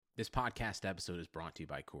This podcast episode is brought to you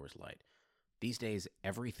by Coors Light. These days,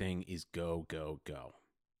 everything is go, go, go.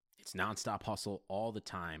 It's nonstop hustle all the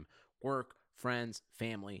time. Work, friends,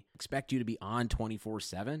 family expect you to be on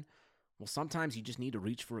 24/7. Well, sometimes you just need to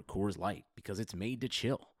reach for a Coors Light because it's made to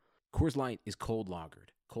chill. Coors Light is cold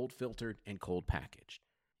lagered, cold filtered, and cold packaged.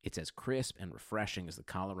 It's as crisp and refreshing as the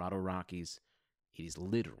Colorado Rockies. It is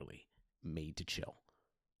literally made to chill.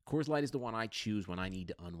 Coors Light is the one I choose when I need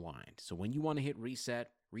to unwind. So when you want to hit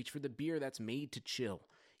reset, reach for the beer that's made to chill.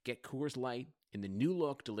 Get Coors Light in the new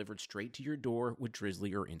look delivered straight to your door with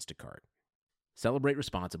Drizzly or Instacart. Celebrate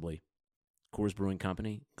responsibly. Coors Brewing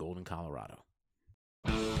Company, Golden, Colorado.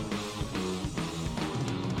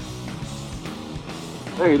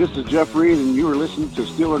 Hey, this is Jeff Reed, and you are listening to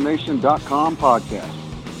SteelerNation.com podcast.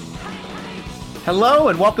 Hello,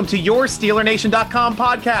 and welcome to your SteelerNation.com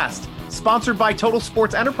podcast, sponsored by Total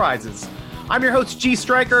Sports Enterprises. I'm your host, G.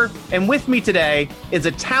 Stryker, and with me today is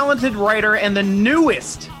a talented writer and the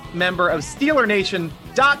newest member of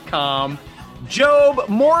SteelerNation.com, Job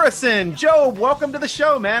Morrison. Job, welcome to the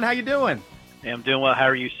show, man. How you doing? Hey, I'm doing well. How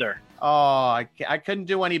are you, sir? Oh, I couldn't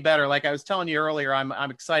do any better. Like I was telling you earlier,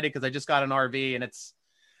 I'm excited because I just got an RV, and it's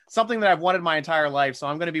something that I've wanted my entire life. So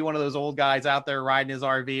I'm going to be one of those old guys out there riding his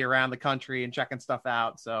RV around the country and checking stuff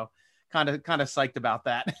out. So kind of psyched about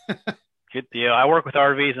that. Good deal. I work with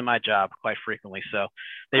RVs in my job quite frequently, so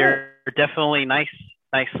they're definitely nice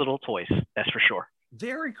little toys. That's for sure.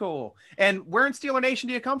 Very cool. And where in Steeler Nation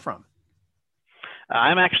do you come from?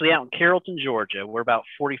 I'm actually out in Carrollton, Georgia. We're about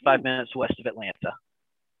 45 minutes west of Atlanta.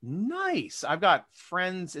 Nice. I've got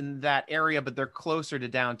friends in that area, but they're closer to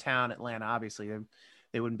downtown Atlanta. Obviously,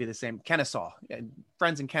 they wouldn't be the same. Kennesaw,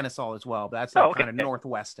 friends in Kennesaw as well. But that's like kind of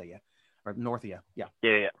northwest of you, or north of you. Yeah.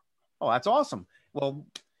 Yeah. Oh, that's awesome. Well,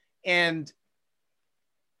 and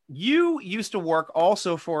you used to work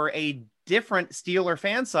also for a different Steeler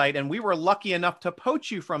fan site, and we were lucky enough to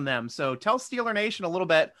poach you from them. So tell Steeler Nation a little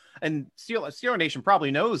bit, and Steeler Nation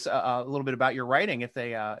probably knows a little bit about your writing if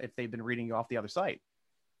they've been reading you off the other site.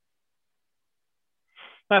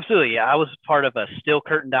 Absolutely. Yeah. I was part of a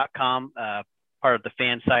SteelCurtain.com, part of the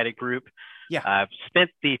fan-sided group. Yeah. I've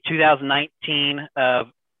spent the 2019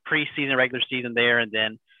 preseason, regular season there, and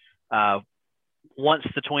then once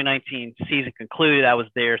the 2019 season concluded, I was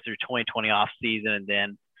there through 2020 off season, and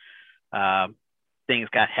then things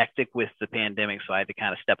got hectic with the pandemic, so I had to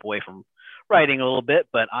kind of step away from writing a little bit.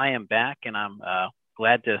 But I am back, and I'm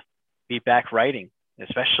glad to be back writing,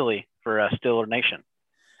 especially for Steeler Nation.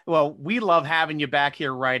 Well, we love having you back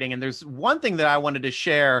here writing. And there's one thing that I wanted to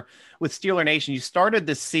share with Steeler Nation. You started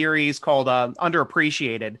this series called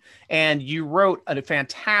Underappreciated, and you wrote a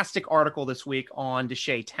fantastic article this week on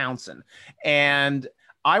Deshae Townsend. And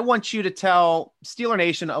I want you to tell Steeler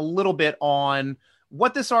Nation a little bit on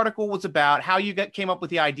what this article was about, how you came up with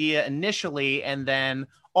the idea initially, and then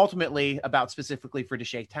ultimately about specifically for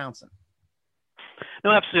Deshae Townsend.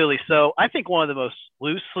 No, absolutely. So I think one of the most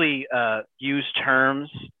loosely used terms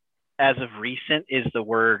as of recent is the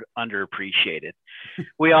word underappreciated.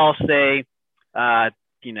 We all say,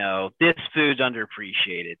 this food's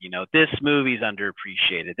underappreciated. This movie's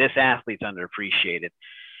underappreciated. This athlete's underappreciated.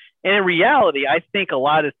 And in reality, I think a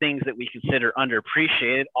lot of things that we consider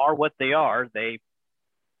underappreciated are what they are. They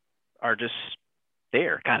are just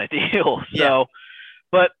there kind of deal. Yeah. So,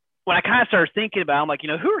 but when I kind of started thinking about it, I'm like,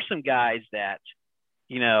 who are some guys that,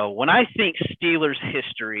 when I think Steelers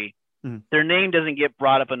history, their name doesn't get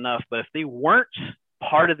brought up enough, but if they weren't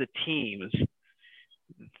part of the teams,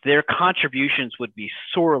 their contributions would be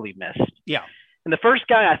sorely missed. Yeah. And the first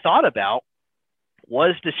guy I thought about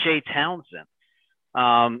was Deshae Townsend.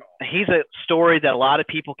 He's a story that a lot of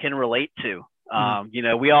people can relate to.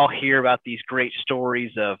 We all hear about these great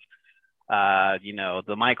stories of,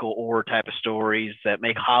 the Michael Orr type of stories that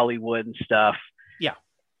make Hollywood and stuff. Yeah.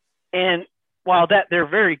 And while they're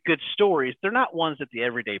very good stories, they're not ones that the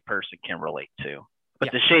everyday person can relate to.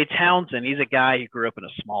 But Deshae Townsend, he's a guy who grew up in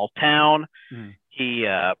a small town. He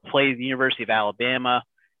played at the University of Alabama,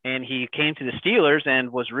 and he came to the Steelers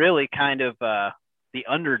and was really kind of the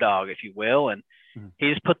underdog, if you will. And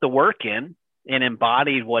he just put the work in and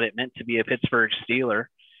embodied what it meant to be a Pittsburgh Steeler.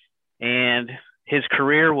 And his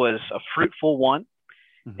career was a fruitful one.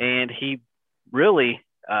 And he really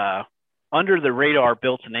under the radar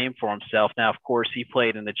built a name for himself. Now, of course, he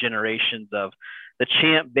played in the generations of the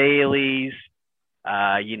Champ Baileys.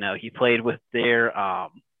 He played with their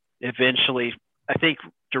eventually, I think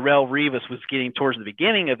Darrelle Revis was getting towards the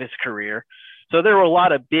beginning of his career. So there were a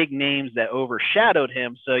lot of big names that overshadowed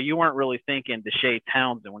him. So you weren't really thinking Deshae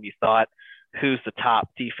Townsend when you thought who's the top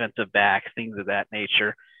defensive back, things of that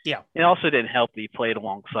nature. Yeah. It also didn't help that he played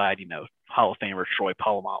alongside, Hall of Famer Troy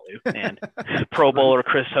Polamalu and Pro Bowler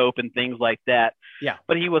Chris Hope and things like that. Yeah.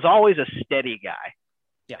 But he was always a steady guy.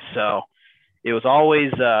 Yeah. So it was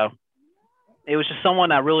always it was just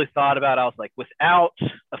someone I really thought about. I was like, without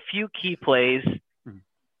a few key plays,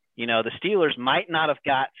 you know, the Steelers might not have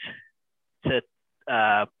got to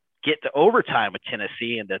get to overtime with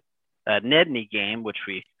Tennessee in the Nedney game, which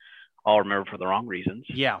we all remember for the wrong reasons.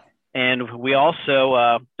 Yeah. And we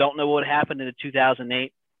also don't know what happened in the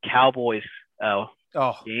 2008 Cowboys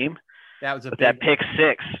game. That was that pick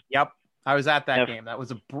six. Yep. I was at that game. That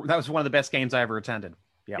was one of the best games I ever attended.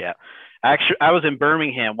 Yep. Yeah. Actually, I was in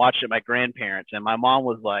Birmingham watching my grandparents, and my mom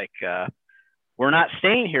was like, we're not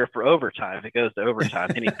staying here for overtime if it goes to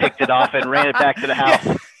overtime. And he picked it off and ran it back to the house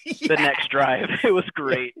the next drive. It was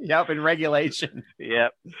great. Yep, in regulation.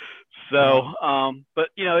 Yep. So, but,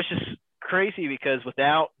 you know, it's just crazy because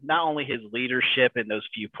without not only his leadership in those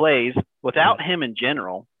few plays, without him in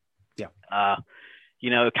general, you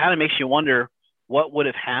know, it kind of makes you wonder what would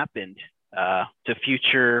have happened to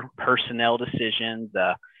future personnel decisions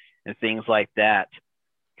and things like that.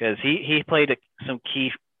 Because he played some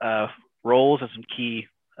key roles and some key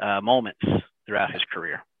moments throughout his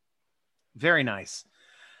career. Very nice.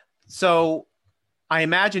 So I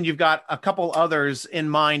imagine you've got a couple others in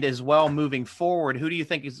mind as well moving forward. Who do you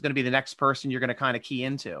think is going to be the next person you're going to kind of key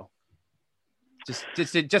into?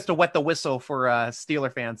 Just to wet the whistle for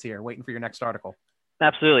Steeler fans here, waiting for your next article.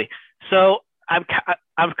 Absolutely. So I'm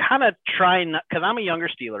kind of trying, because I'm a younger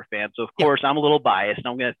Steeler fan, so of course I'm a little biased, and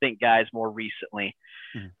I'm going to think guys more recently.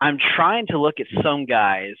 I'm trying to look at some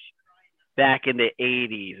guys back in the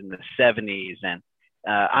 80s and the 70s, and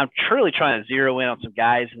I'm truly trying to zero in on some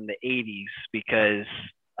guys in the 80s because,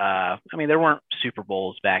 I mean, there weren't Super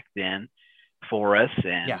Bowls back then for us,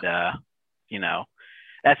 and, you know,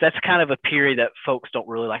 that's kind of a period that folks don't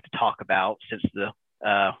really like to talk about since the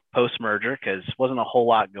post-merger, because wasn't a whole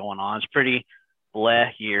lot going on. It's pretty bleh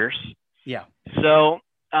years. Yeah. So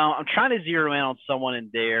I'm trying to zero in on someone in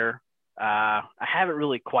there. I haven't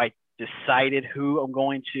really quite decided who I'm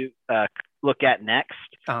going to look at next.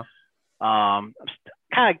 I'm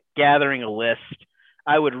kind of gathering a list.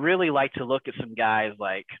 I would really like to look at some guys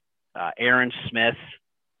like Aaron Smith,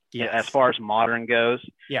 as far as modern goes.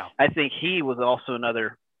 Yeah. I think he was also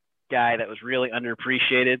another guy that was really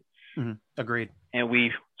underappreciated. Agreed. And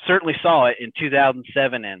we certainly saw it in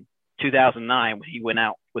 2007 and 2009 when he went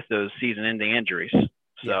out with those season-ending injuries.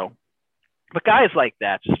 So, but guys like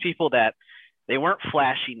that, just people that they weren't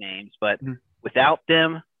flashy names, but without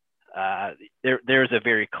them, there's a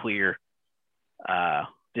very clear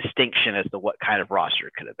distinction as to what kind of roster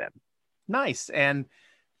it could have been. Nice. And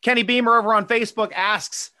Kenny Beamer over on Facebook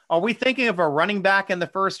asks, are we thinking of a running back in the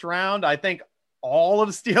first round? I think all of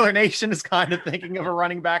Steeler Nation is kind of thinking of a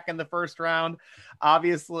running back in the first round.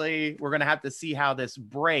 Obviously, we're going to have to see how this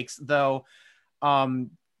breaks, though.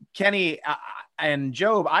 Kenny and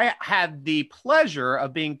Job, I had the pleasure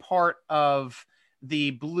of being part of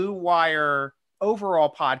the Blue Wire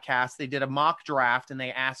overall podcast. They did a mock draft and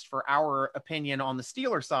they asked for our opinion on the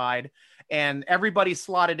Steeler side, and everybody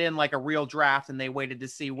slotted in like a real draft, and they waited to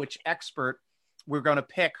see which expert we're going to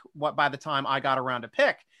pick by the time I got around to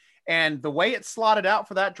pick. And the way it slotted out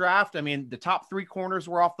for that draft, I mean, the top 3 corners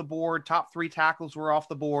were off the board, top 3 tackles were off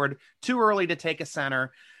the board, too early to take a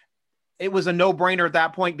center. It was a no-brainer at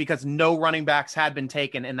that point because no running backs had been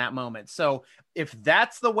taken in that moment. So if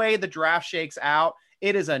that's the way the draft shakes out,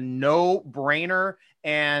 it is a no-brainer.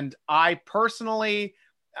 And I personally,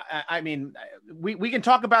 I mean, we can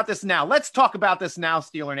talk about this now. Let's talk about this now,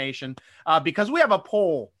 Steeler Nation, because we have a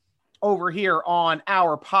poll over here on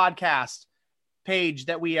our podcast page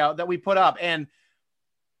that we put up. And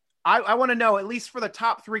I want to know, at least for the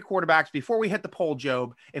top 3 quarterbacks, before we hit the poll,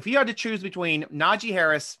 Job, if you had to choose between Najee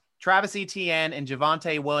Harris, Travis Etienne, and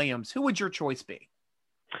Javonte Williams, who would your choice be?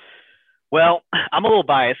 Well, I'm a little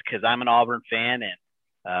biased because I'm an Auburn fan,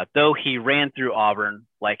 and though he ran through Auburn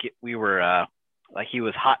like he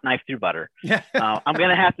was hot knife through butter, I'm going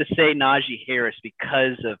to have to say Najee Harris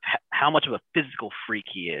because of how much of a physical freak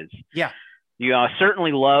he is. Yeah. You know, I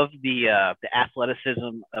certainly love the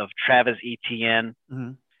athleticism of Travis Etienne,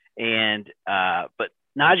 and but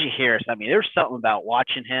Najee Harris, I mean, there's something about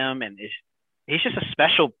watching him, and he's just a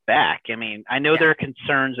special back. I mean, I know there are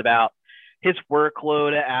concerns about his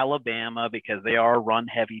workload at Alabama because they are a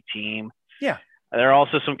run-heavy team. Yeah. There are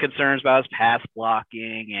also some concerns about his pass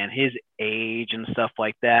blocking and his age and stuff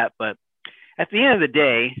like that. But at the end of the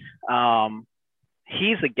day,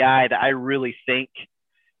 he's a guy that I really think,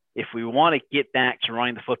 if we want to get back to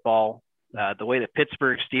running the football the way the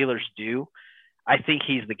Pittsburgh Steelers do, I think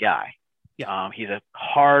he's the guy. Yeah. He's a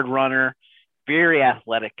hard runner, very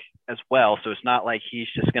athletic as well. So it's not like he's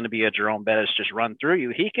just going to be a Jerome Bettis just run through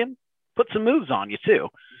you. He can put some moves on you too.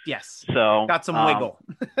 Yes. So got some wiggle.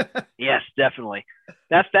 Yes, definitely.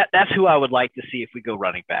 That's who I would like to see if we go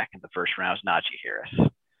running back in the first round is Najee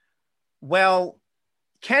Harris. Well,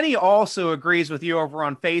 Kenny also agrees with you over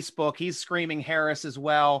on Facebook. He's screaming Harris as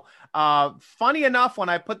well. Funny enough, when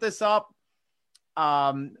I put this up,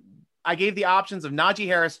 I gave the options of Najee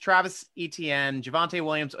Harris, Travis Etienne, Javonte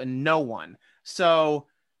Williams, and no one. So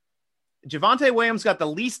Javonte Williams got the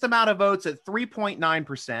least amount of votes at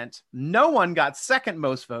 3.9%. No one got second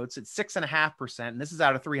most votes at 6.5%. And this is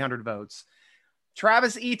out of 300 votes.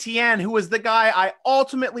 Travis Etienne, who was the guy I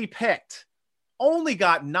ultimately picked, only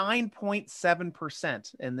got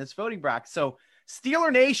 9.7% in this voting bracket. So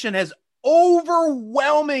Steeler Nation has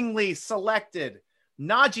overwhelmingly selected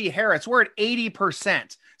Najee Harris. We're at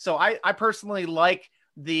 80%. So I personally like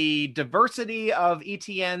the diversity of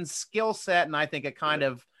Etienne's skill set. And I think it kind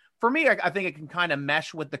of, for me, I think it can kind of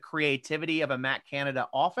mesh with the creativity of a Matt Canada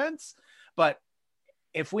offense. But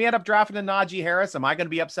if we end up drafting a Najee Harris, am I going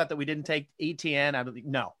to be upset that we didn't take Etienne?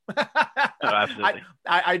 No. Oh, absolutely.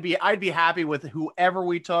 I'd be happy with whoever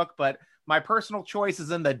we took, but my personal choice is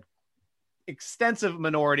in the extensive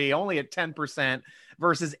minority, only at 10%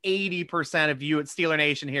 versus 80% of you at Steeler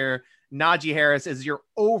Nation here. Najee Harris is your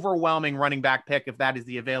overwhelming running back pick if that is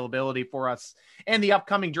the availability for us in the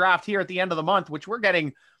upcoming draft here at the end of the month, which we're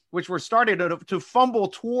starting to fumble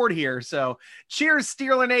toward here. So cheers,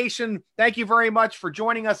 Steeler Nation. Thank you very much for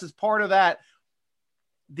joining us as part of that.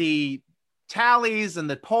 The tallies and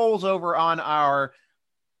the polls over on our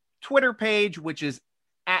Twitter page, which is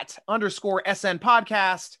 @_SN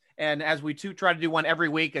podcast. And as we try to do one every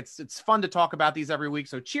week, it's fun to talk about these every week.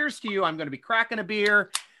 So cheers to you. I'm going to be cracking a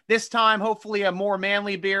beer this time, hopefully a more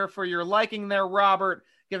manly beer for your liking there, Robert,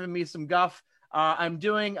 giving me some guff. I'm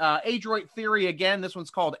doing Adroit Theory again. This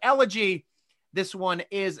one's called Elegy. This one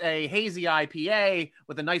is a hazy IPA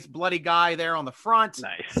with a nice bloody guy there on the front.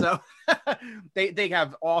 Nice. So they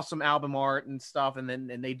have awesome album art and stuff.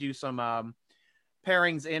 And they do some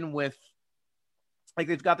pairings in with, like,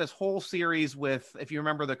 they've got this whole series with, if you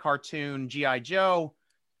remember the cartoon G.I. Joe,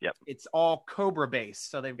 yep, it's all Cobra based.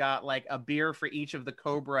 So they've got like a beer for each of the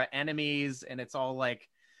Cobra enemies, and it's all like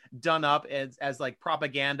done up as like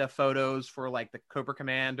propaganda photos for like the Cobra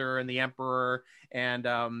Commander and the Emperor. And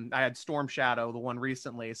I had Storm Shadow, the one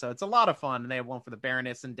recently. So it's a lot of fun. And they have one for the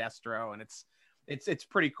Baroness and Destro, and it's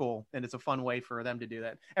pretty cool. And it's a fun way for them to do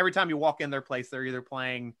that. Every time you walk in their place, they're either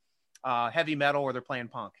playing heavy metal or they're playing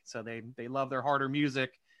punk. So they love their harder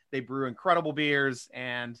music. They brew incredible beers.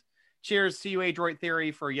 And cheers to you, Adroit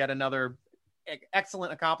Theory, for yet another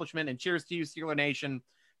excellent accomplishment. And cheers to you, Steeler Nation,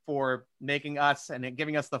 for making us and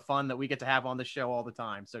giving us the fun that we get to have on the show all the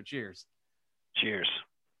time. So cheers. Cheers.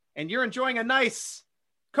 And you're enjoying a nice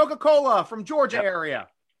Coca-Cola from Georgia area.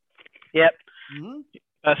 Yep. Mm-hmm.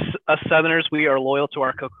 Us Southerners, we are loyal to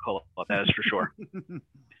our Coca-Cola. That is for sure.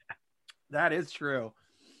 That is true.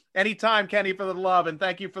 Anytime, Kenny, for the love, and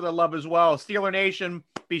thank you for the love as well. Steeler Nation,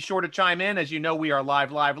 be sure to chime in. As you know, we are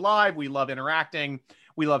live. We love interacting.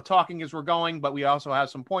 We love talking as we're going, but we also have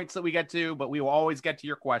some points that we get to, but we will always get to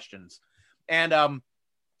your questions. And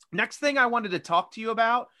next thing I wanted to talk to you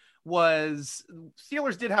about was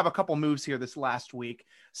Steelers did have a couple moves here this last week,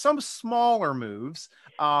 some smaller moves.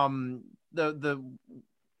 What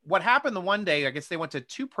happened the one day, I guess they went to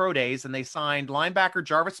 2 pro days and they signed linebacker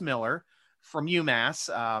Jarvis Miller from UMass.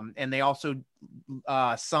 And they also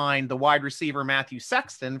signed the wide receiver Matthew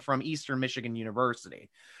Sexton from Eastern Michigan University.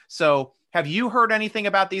 So have you heard anything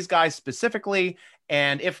about these guys specifically?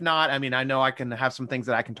 And if not, I mean, I know I can have some things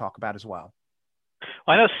that I can talk about as well.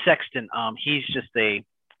 Well, I know Sexton, he's just a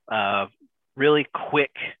really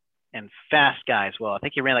quick and fast guy as well. I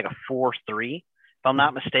think he ran like a 4.3, if I'm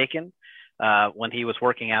not mistaken, when he was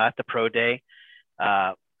working out at the pro day.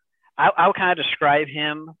 I would kind of describe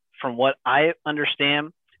him from what I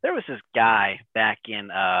understand. There was this guy back in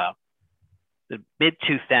the mid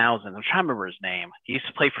 2000s. I'm trying to remember his name. He used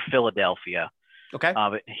to play for Philadelphia. Okay.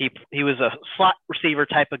 But he was a slot receiver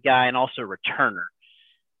type of guy and also a returner.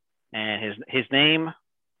 And his name.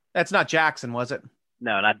 That's not Jackson, was it?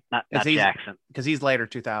 No, not Jackson. Because he's later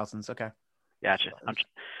 2000s. Okay. Gotcha.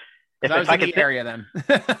 If I can area then.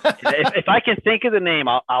 if I can think of the name,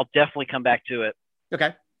 I'll definitely come back to it.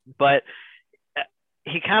 Okay. But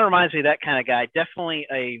he kind of reminds me of that kind of guy. Definitely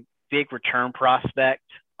a big return prospect.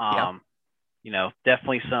 You know,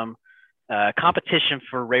 definitely some competition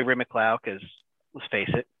for Ray McCloud, because let's face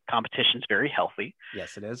it, competition's very healthy.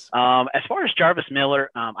 Yes, it is. As far as Jarvis Miller,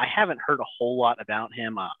 I haven't heard a whole lot about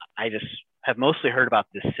him. I just have mostly heard about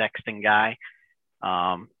this Sexton guy.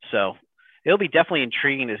 So it'll be definitely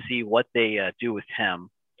intriguing to see what they do with him,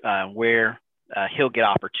 where he'll get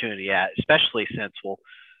opportunity at, especially since we'll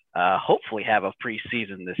hopefully have a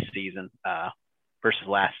preseason this season versus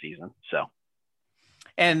last season. So,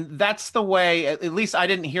 and that's the way. At least I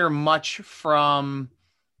didn't hear much from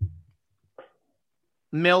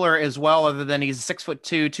Miller as well, other than he's 6'2",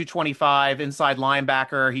 225 inside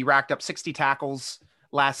linebacker. He racked up 60 tackles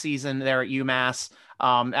last season there at UMass.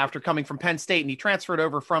 After coming from Penn State, and he transferred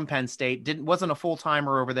over from Penn State. Wasn't a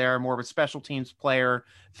full-timer over there, more of a special teams player,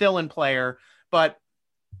 fill-in player, but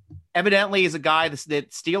evidently is a guy that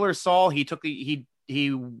Steelers saw. He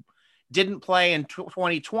didn't play in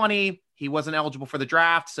 2020. He wasn't eligible for the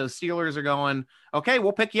draft, so Steelers are going, okay,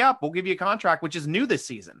 we'll pick you up. We'll give you a contract, which is new this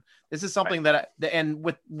season. This is something and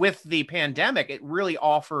with the pandemic, it really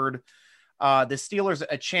offered the Steelers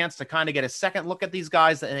a chance to kind of get a second look at these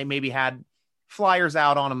guys that they maybe had flyers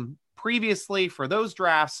out on them previously for those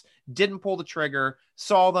drafts, didn't pull the trigger,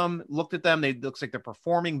 saw them, looked at them. Looks like they're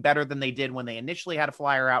performing better than they did when they initially had a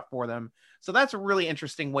flyer out for them. So that's a really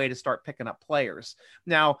interesting way to start picking up players.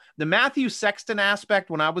 Now, the Matthew Sexton aspect,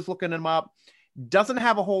 when I was looking him up, doesn't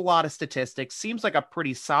have a whole lot of statistics. Seems like a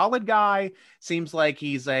pretty solid guy. Seems like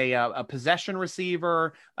he's a possession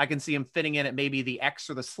receiver. I can see him fitting in at maybe the X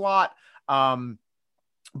or the slot.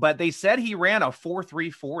 But they said he ran a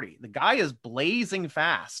 4.340. The guy is blazing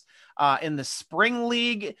fast. In the spring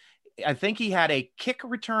league, I think he had a kick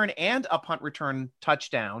return and a punt return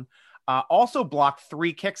touchdown. Also blocked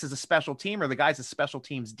 3 kicks as a special teamer. The guy's a special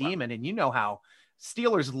teams demon, and you know how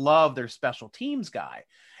Steelers love their special teams guy.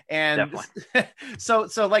 And so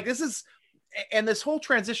like this is, and this whole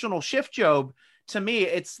transitional shift, Job, to me,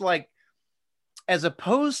 it's like, as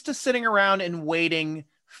opposed to sitting around and waiting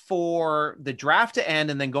for the draft to end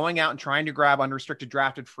and then going out and trying to grab unrestricted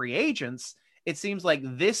drafted free agents, it seems like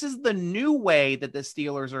this is the new way that the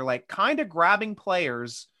Steelers are like kind of grabbing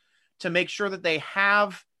players to make sure that they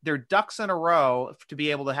have their ducks in a row to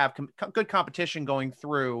be able to have good competition going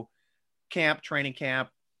through camp, training camp.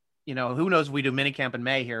 You know, who knows if we do mini camp in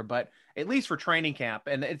May here, but at least for training camp.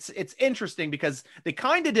 And it's interesting because they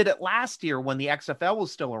kind of did it last year when the XFL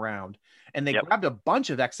was still around, and they grabbed a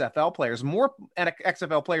bunch of XFL players, more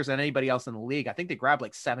XFL players than anybody else in the league. I think they grabbed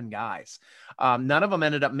like 7 guys. None of them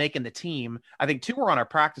ended up making the team. I think 2 were on our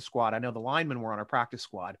practice squad. I know the linemen were on our practice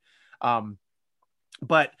squad.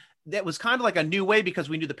 But that was kind of like a new way because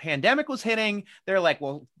we knew the pandemic was hitting. They're like,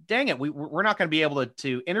 well, dang it, we're not going to be able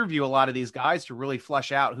to interview a lot of these guys to really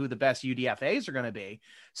flesh out who the best UDFAs are going to be.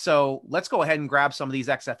 So let's go ahead and grab some of these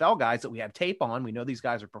XFL guys that we have tape on. We know these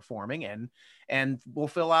guys are performing, and we'll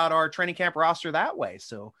fill out our training camp roster that way.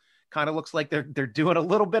 So kind of looks like they're doing a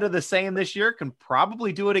little bit of the same this year. Can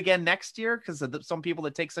probably do it again next year because some people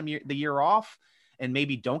that take the year off and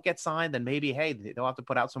maybe don't get signed, then maybe, hey, they'll have to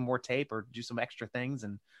put out some more tape or do some extra things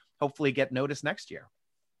and hopefully get noticed next year.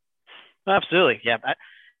 Absolutely. Yeah.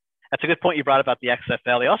 That's a good point you brought about the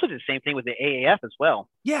XFL. They also did the same thing with the AAF as well.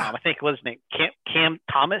 Yeah. I think it was named Cam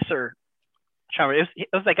Thomas, or it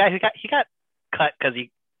was that guy who got cut because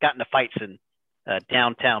he got into fights in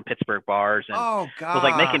downtown Pittsburgh bars and was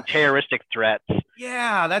like making terroristic threats.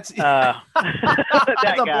 Yeah, that's that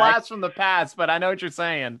that's a guy. blast from the past, but I know what you're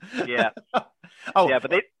saying. Yeah.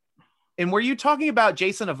 But and were you talking about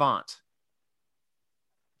Jason Avant?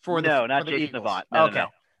 Not Jason Eagles? Avant. No.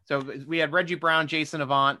 So we had Reggie Brown, Jason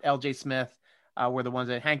Avant, LJ Smith were the ones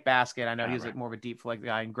that Hank Baskett. I know he was like more of a deep flight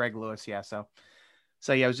guy, and Greg Lewis. Yeah. So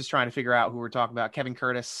yeah, I was just trying to figure out who we're talking about. Kevin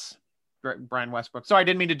Curtis, Brian Westbrook. Sorry, I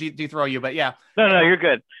didn't mean to de-throw you, but yeah. No, you're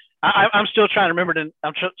good. I'm still trying to remember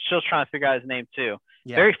I'm still trying to figure out his name too.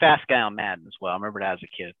 Yeah. Very fast guy on Madden as well. I remember that as a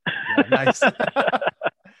kid. Yeah, nice.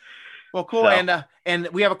 Well, cool. So, and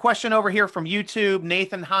we have a question over here from YouTube.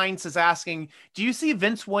 Nathan Hines is asking, do you see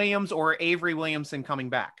Vince Williams or Avery Williamson coming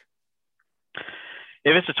back?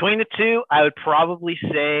 If it's between the two, I would probably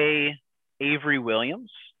say Avery Williamson,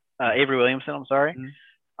 I'm sorry.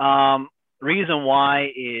 Mm-hmm. Reason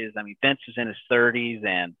why is, Vince is in his 30s,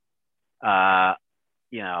 and, I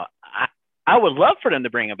would love for them to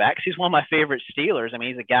bring him back because he's one of my favorite Steelers.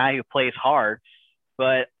 He's a guy who plays hard,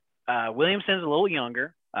 but Williamson's a little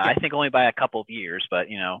younger. I think only by a couple of years, but,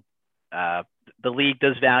 the league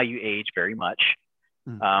does value age very much.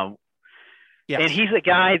 Mm-hmm. And he's a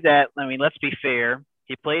guy that, let's be fair.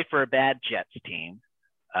 He played for a bad Jets team,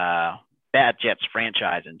 bad Jets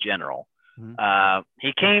franchise in general. Mm-hmm.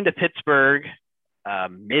 He came to Pittsburgh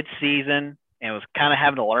mid-season and was kind of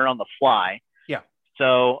having to learn on the fly. Yeah.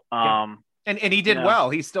 So, and he did well.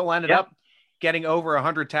 He still ended up getting over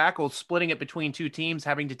 100 tackles, splitting it between 2 teams,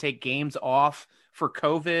 having to take games off for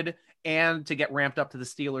COVID and to get ramped up to the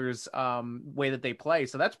Steelers way that they play.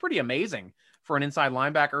 So that's pretty amazing for an inside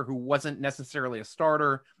linebacker who wasn't necessarily a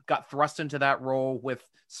starter, got thrust into that role with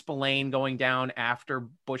Spillane going down after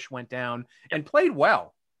Bush went down and played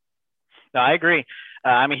well. No, I agree.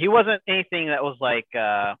 I mean, he wasn't anything that was like,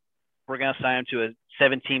 we're going to sign him to a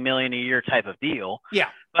 $17 million a year type of deal. Yeah.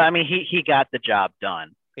 But I mean, he got the job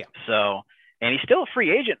done. Yeah. So, and he's still a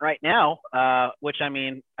free agent right now, which, I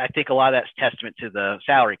mean, I think a lot of that's testament to the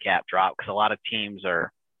salary cap drop, because a lot of teams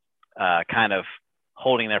are kind of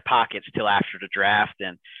holding their pockets till after the draft,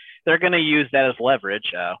 and they're going to use that as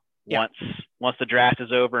leverage. Once the draft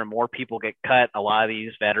is over and more people get cut, a lot of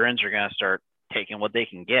these veterans are going to start taking what they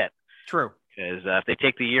can get. True. Because if they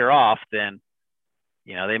take the year off, then,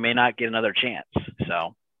 you know, they may not get another chance.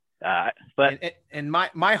 So, but and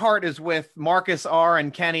my heart is with Marcus R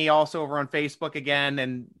and Kenny also over on Facebook again,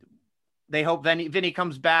 and they hope Vinny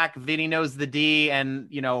comes back. Vinny knows the D, and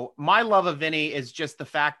you know, my love of Vinny is just the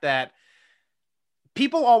fact that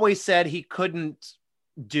people always said he couldn't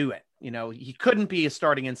do it. You know, he couldn't be a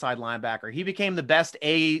starting inside linebacker. He became the best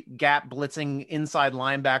A-gap blitzing inside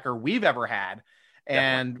linebacker we've ever had,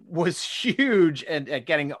 and was huge and at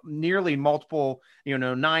getting nearly multiple,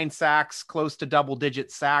 9 sacks, close to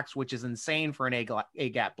double-digit sacks, which is insane for an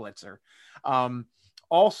A-gap blitzer.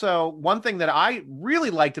 Also, one thing that I really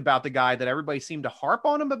liked about the guy that everybody seemed to harp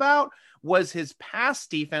on him about was his pass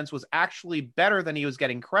defense was actually better than he was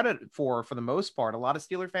getting credit for the most part. A lot of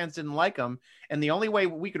Steeler fans didn't like him, and the only way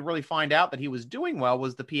we could really find out that he was doing well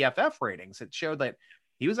was the PFF ratings. It showed that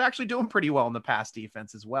he was actually doing pretty well in the pass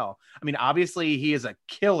defense as well. I mean, obviously, he is a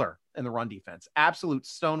killer in the run defense, absolute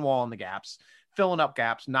stonewall in the gaps, filling up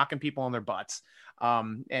gaps, knocking people on their butts,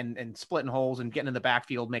 and splitting holes and getting in the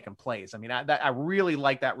backfield, making plays. I mean, I really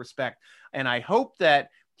like that respect, and I hope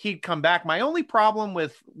that he'd come back. My only problem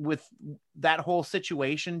with that whole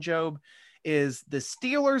situation, Job, is the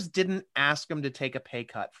Steelers didn't ask him to take a pay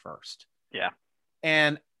cut first. Yeah.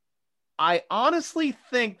 And I honestly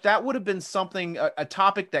think that would have been something, a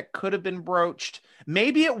topic that could have been broached.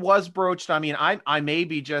 Maybe it was broached. I mean, I may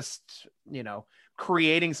be just,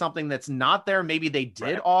 creating something that's not there. Maybe they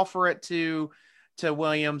did offer it to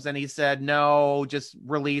Williams and he said, no, just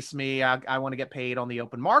release me. I want to get paid on the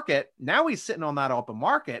open market. Now he's sitting on that open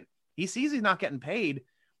market. He sees he's not getting paid.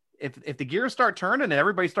 If the gears start turning and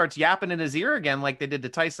everybody starts yapping in his ear again, like they did to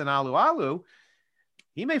Tyson Alualu,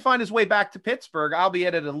 he may find his way back to Pittsburgh,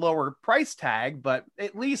 albeit at a lower price tag, but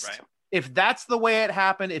at least if that's the way it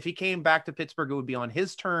happened, if he came back to Pittsburgh, it would be on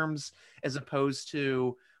his terms as opposed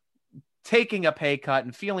to taking a pay cut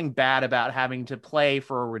and feeling bad about having to play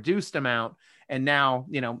for a reduced amount. And now,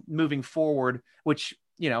 moving forward, which,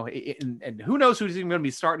 and who knows who's even going to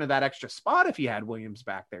be starting at that extra spot if you had Williams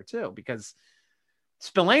back there too, because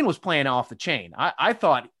Spillane was playing off the chain. I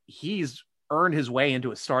thought he's earned his way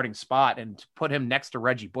into a starting spot, and to put him next to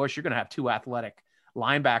Reggie Bush, you're going to have 2 athletic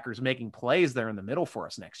linebackers making plays there in the middle for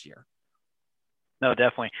us next year. No,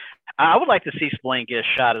 definitely. I would like to see Spillane get a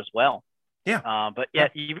shot as well. Yeah. But yeah,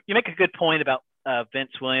 you make a good point about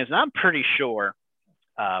Vince Williams, and I'm pretty sure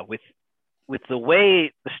with the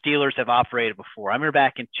way the Steelers have operated before. I remember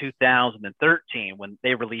back in 2013 when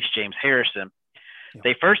they released James Harrison,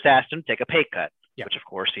 they first asked him to take a pay cut, which of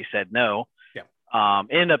course he said no.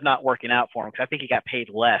 Ended up not working out for him because I think he got paid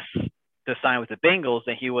less to sign with the Bengals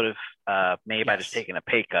than he would have made by just taking a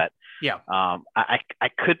pay cut. Yeah. I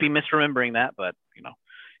could be misremembering that, but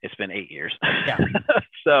it's been 8 years. Yeah.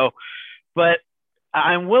 So, but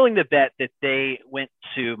I'm willing to bet that they went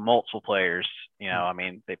to multiple players. I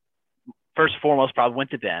mean, they first and foremost probably went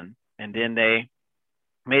to Ben, and then they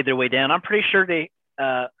made their way down. I'm pretty sure they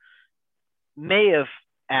may have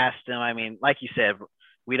asked him. I mean, like you said,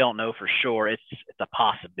 we don't know for sure. It's a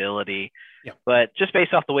possibility. Yeah. But just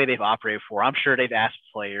based off the way they've operated before, I'm sure they've asked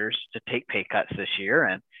players to take pay cuts this year,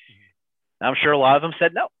 and I'm sure a lot of them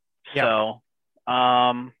said no. Yeah.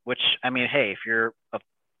 So, which, I mean, hey, if you're a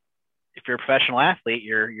professional athlete,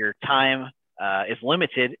 your time is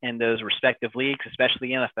limited in those respective leagues, especially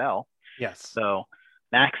NFL. Yes. So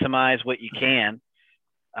maximize what you can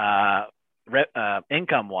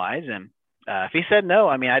income wise. And if he said no,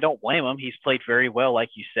 I mean, I don't blame him. He's played very well, like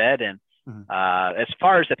you said. And as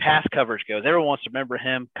far as the pass coverage goes, everyone wants to remember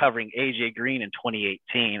him covering AJ Green in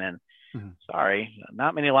 2018. And sorry,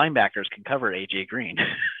 not many linebackers can cover AJ Green.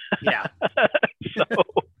 Yeah. So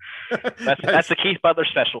that's the Keith Butler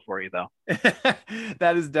special for you, though.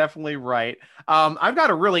 That is definitely right. I've got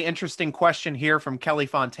a really interesting question here from Kelly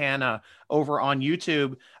Fontana over on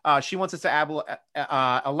YouTube. She wants us to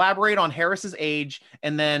elaborate on Harris's age,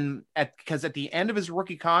 and then because at the end of his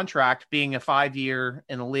rookie contract, being a 5-year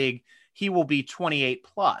in the league, he will be 28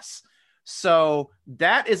 plus. So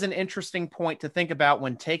that is an interesting point to think about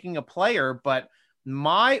when taking a player. But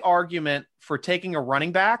my argument for taking a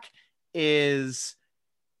running back is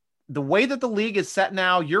the way that the league is set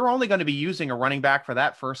now, you're only going to be using a running back for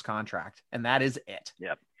that first contract, and that is it.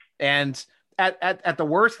 Yep. And at the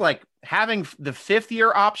worst, like having the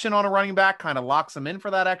 5th-year option on a running back kind of locks him in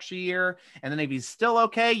for that extra year. And then if he's still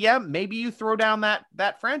okay, yeah, maybe you throw down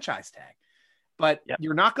that franchise tag. But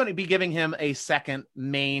you're not going to be giving him a second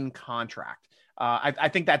main contract. I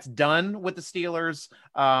think that's done with the Steelers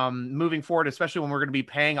moving forward, especially when we're going to be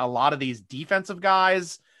paying a lot of these defensive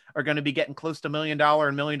guys are going to be getting close to $1 million and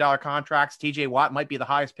 $1 million contracts. TJ Watt might be the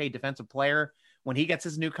highest paid defensive player when he gets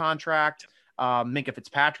his new contract. Minkah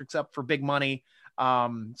Fitzpatrick's up for big money.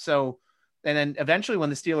 And then eventually when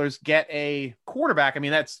the Steelers get a quarterback, I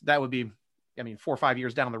mean, that would be, 4 or 5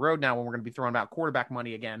 years down the road now when we're going to be throwing out quarterback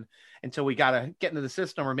money again until we got to get into the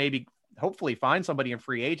system or maybe hopefully find somebody in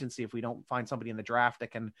free agency if we don't find somebody in the draft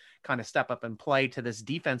that can kind of step up and play to this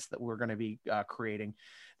defense that we're going to be creating.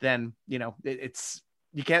 Then, it's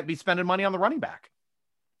you can't be spending money on the running back.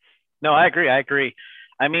 No, I agree.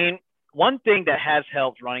 I mean, one thing that has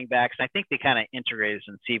helped running backs, I think they kind of integrated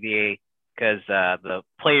in CBA because the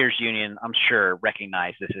players union, I'm sure,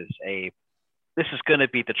 recognize this is going to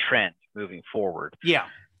be the trend moving forward. Yeah.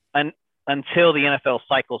 And until the NFL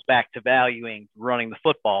cycles back to valuing running the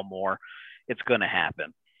football more, it's going to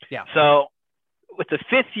happen. Yeah. So with the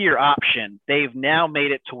 5th-year option, they've now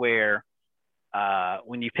made it to where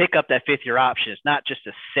when you pick up that 5th-year option, it's not just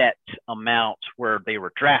a set amount where they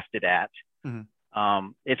were drafted at. Mm-hmm.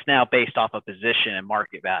 It's now based off of position and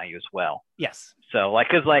market value as well. Yes. So I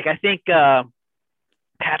think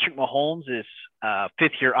Patrick Mahomes'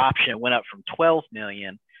 5th-year option went up from $12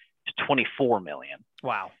 million to $24 million.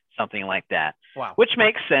 Wow. Something like that. Wow. Which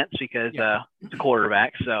makes sense because it's a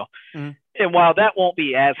quarterback. So, mm-hmm. And while that won't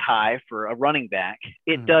be as high for a running back,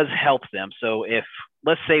 it mm-hmm. does help them. So if,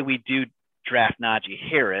 let's say we do draft Najee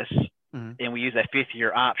Harris mm-hmm. and we use that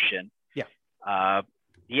 5th-year option,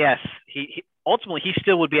 yes, he ultimately he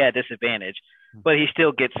still would be at a disadvantage, mm-hmm. but he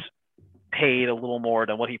still gets paid a little more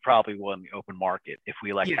than what he probably would in the open market if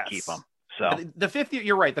we elect to keep him. So the 5th year,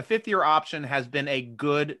 you're right. The 5th-year option has been a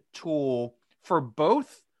good tool for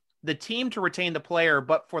both the team to retain the player,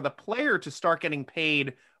 but for the player to start getting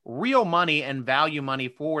paid real money and value money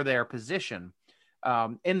for their position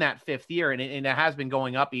in that 5th year. And it has been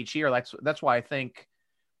going up each year. That's why I think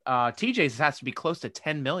TJ's has to be close to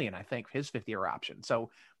 10 million, I think, his 5th-year option. So,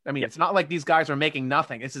 I mean, It's not like these guys are making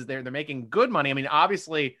nothing. They're making good money. I mean,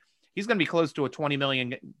 obviously he's going to be close to a $20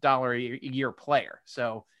 million a year player.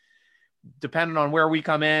 So depending on where we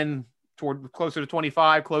come in, toward closer to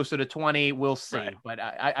 25, closer to 20, we'll see. Right. But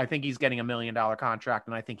I think he's getting $1 million contract,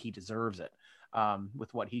 and I think he deserves it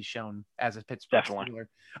with what he's shown as a Pittsburgh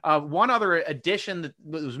Steeler. One other addition that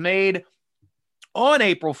was made on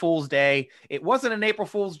April Fool's Day, it wasn't an April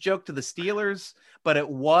Fool's joke to the Steelers, but it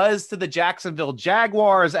was to the Jacksonville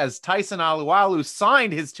Jaguars as Tyson Alualu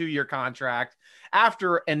signed his 2-year contract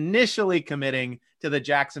after initially committing to the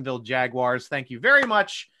Jacksonville Jaguars. Thank you very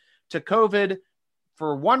much to COVID.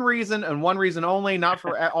 For one reason and one reason only, not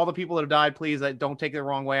for all the people that have died. Please don't take it the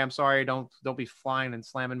wrong way. I'm sorry. Don't be flying and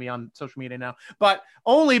slamming me on social media now, but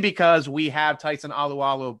only because we have Tyson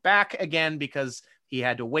Alualu back again because he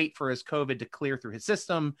had to wait for his COVID to clear through his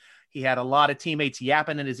system. He had a lot of teammates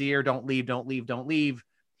yapping in his ear. Don't leave, don't leave, don't leave.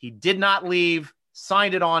 He did not leave,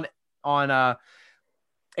 signed it on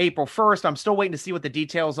April 1st. I'm still waiting to see what the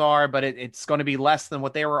details are, but it's going to be less than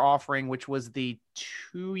what they were offering, which was the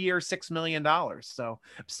 2-year, $6 million. So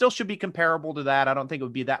still should be comparable to that. I don't think it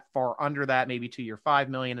would be that far under that, maybe 2-year, $5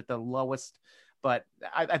 million at the lowest, but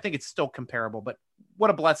I think it's still comparable. But what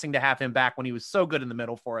a blessing to have him back when he was so good in the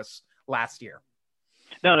middle for us last year.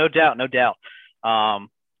 No doubt.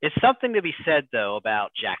 It's something to be said though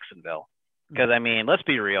about Jacksonville, because I mean, let's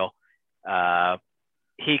be real.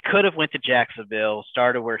 He could have went to Jacksonville,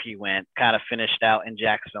 started where he went, kind of finished out in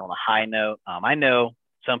Jacksonville on a high note. I know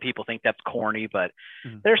some people think that's corny, but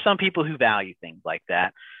there are some people who value things like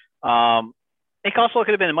that. It also could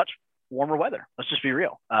have been in much warmer weather. Let's just be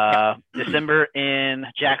real. December in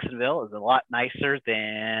Jacksonville is a lot nicer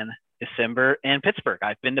than December in Pittsburgh.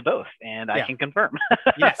 I've been to both, and I can confirm.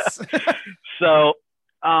 Yes. So,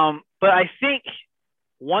 but I think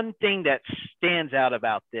one thing that stands out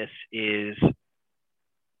about this is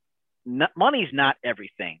money's not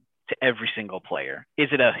everything to every single player. Is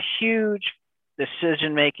it a huge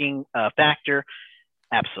decision-making factor?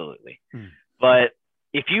 Absolutely. But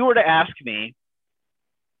if you were to ask me,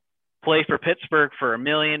 play for Pittsburgh for $1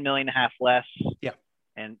 million, $1.5 million less.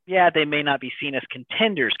 And they may not be seen as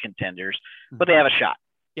contenders, but they have a shot.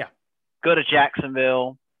 Yeah. go to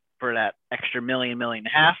Jacksonville for that extra million and a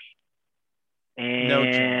half. And, no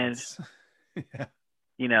chance.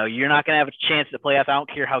 you know, you're not going to have a chance to play off. I don't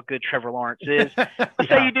care how good Trevor Lawrence is. Let's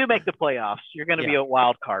say you do make the playoffs. You're going to be a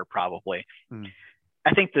wild card probably.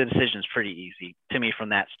 I think the decision is pretty easy to me from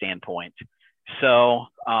that standpoint. So,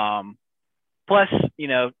 plus, you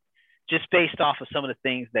know, just based off of some of the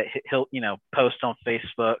things that he'll, you know, post on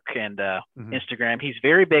Facebook and Instagram, he's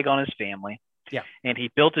very big on his family. Yeah. And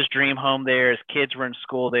he built his dream home there. His kids were in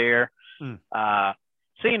school there. So,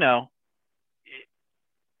 you know,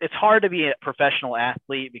 it's hard to be a professional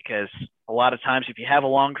athlete because a lot of times if you have a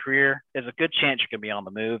long career, there's a good chance you can be on the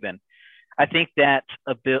move. And I think that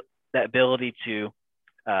that ability to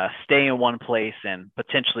stay in one place and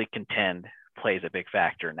potentially contend plays a big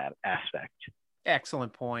factor in that aspect.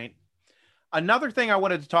 Excellent point. Another thing I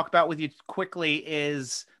wanted to talk about with you quickly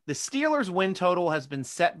is the Steelers win total has been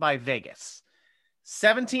set by Vegas.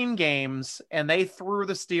 17 games, and they threw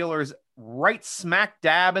the Steelers right smack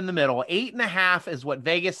dab in the middle. 8.5 is what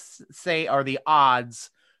Vegas say are the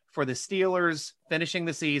odds for the Steelers finishing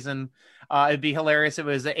the season. It'd be hilarious if it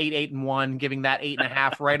was 8-1, giving that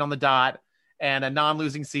 8.5 right on the dot, and a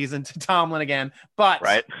non-losing season to Tomlin again. But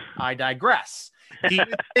I digress. Do you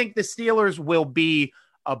think the Steelers will be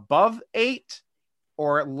above 8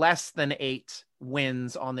 or less than 8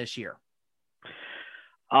 wins on this year?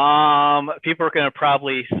 People are going to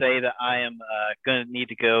probably say that I am going to need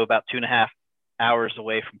to go about 2.5 hours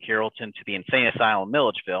away from Carrollton to the insane asylum,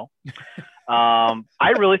 Milledgeville.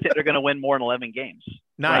 I really think they're going to win more than 11 games.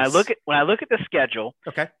 Nice. When I look at the schedule,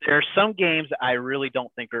 okay, there are some games that I really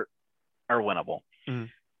don't think are winnable.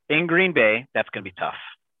 In Green Bay, that's going to be tough.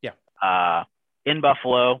 Yeah. In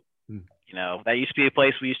Buffalo, you know, that used to be a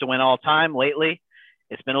place we used to win all the time. Lately,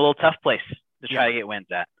 it's been a little tough place to try to get wins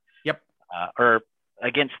at. Yep. Or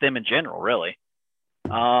against them in general, really.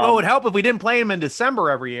 Well, it would help if we didn't play them in December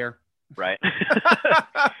every year. Right.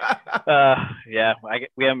 Yeah,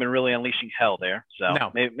 we haven't been really unleashing hell there. So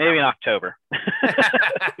no. maybe in October.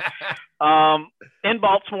 In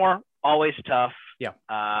Baltimore, always tough. Yeah.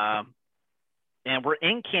 And we're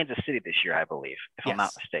in Kansas City this year, I believe, if I'm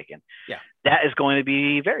not mistaken. Yeah. That is going to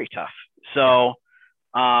be very tough. So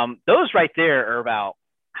those right there are about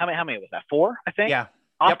how many was that? 4, I think? Yeah.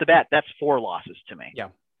 Off the bat, that's 4 losses to me. Yeah.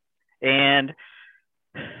 And,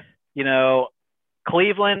 you know,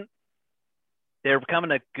 Cleveland, they're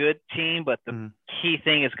becoming a good team, but the key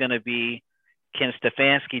thing is going to be, can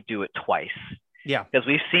Stefanski do it twice? Yeah. Because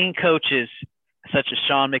we've seen coaches such as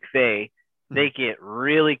Sean McVay, they get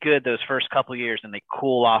really good those first couple of years and they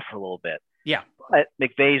cool off for a little bit. Yeah. But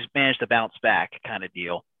McVay's managed to bounce back kind of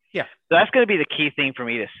deal. Yeah. So that's going to be the key thing for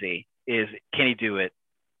me to see is, can he do it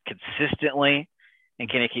consistently? And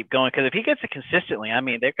can he keep going? Because if he gets it consistently, I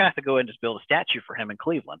mean, they're going to have to go and just build a statue for him in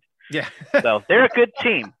Cleveland. Yeah. So they're a good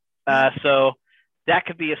team. So that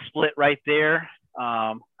could be a split right there.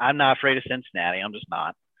 I'm not afraid of Cincinnati. I'm just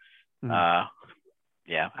not.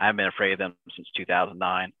 Yeah, I haven't been afraid of them since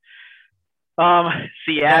 2009.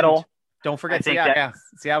 Seattle. And don't forget Seattle. Yeah,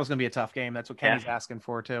 Seattle's going to be a tough game. That's what Kenny's asking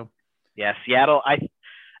for too. Yeah, Seattle.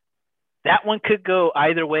 That one could go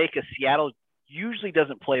either way because Seattle usually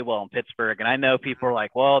doesn't play well in Pittsburgh, and I know people are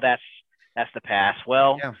like, "Well, that's the pass."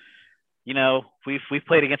 Well, you know, we've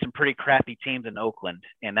played against some pretty crappy teams in Oakland,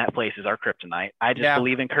 and that place is our kryptonite. I just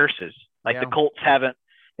believe in curses. Like the Colts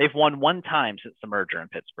they've won 1 time since the merger in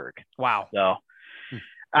Pittsburgh. Wow. So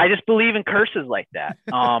I just believe in curses like that.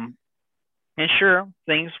 And sure,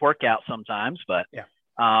 things work out sometimes, but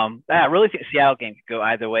I really think the Seattle game could go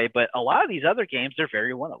either way. But a lot of these other games, they're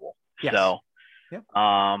very winnable. Yes. So,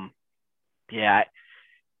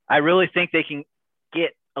 I really think they can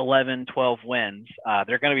get 11, 12 wins.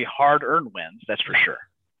 They're going to be hard-earned wins, that's for sure.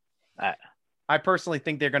 I personally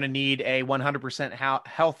think they're going to need a 100%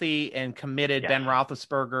 healthy and committed Ben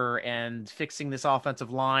Roethlisberger, and fixing this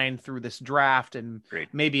offensive line through this draft, and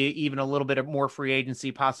maybe even a little bit of more free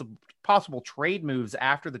agency, possible trade moves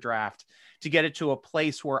after the draft to get it to a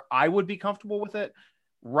place where I would be comfortable with it.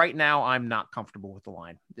 Right now, I'm not comfortable with the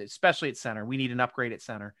line, especially at center. We need an upgrade at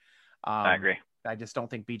center. I agree. I just don't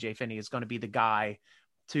think BJ Finney is going to be the guy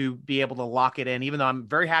to be able to lock it in, even though I'm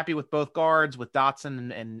very happy with both guards, with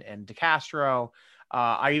Dotson and DeCastro.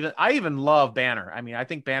 I even love Banner. I mean, I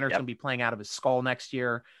think Banner's going to be playing out of his skull next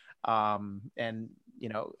year. And you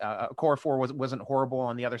know, Core 4 wasn't horrible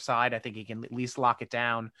on the other side. I think he can at least lock it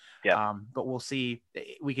down. But we'll see.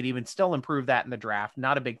 We could even still improve that in the draft.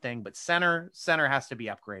 Not a big thing, but center has to be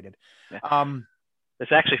upgraded.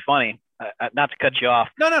 It's actually funny. Not to cut you off.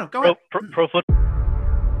 No, go ahead. Pro Football.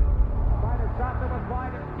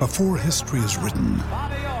 Before history is written,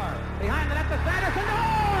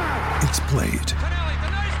 it's played,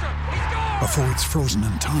 before it's frozen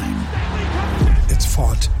in time, it's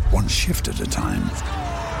fought one shift at a time.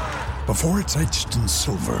 Before it's etched in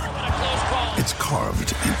silver, it's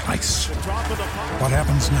carved in ice. What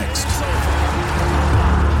happens next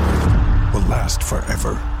will last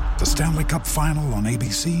forever. The Stanley Cup Final on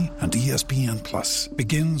ABC and ESPN Plus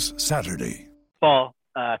begins Saturday. Well,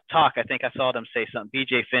 talk, I think I saw them say something.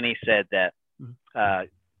 BJ Finney said that,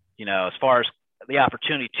 as far as the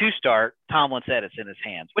opportunity to start, Tomlin said it's in his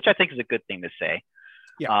hands, which I think is a good thing to say.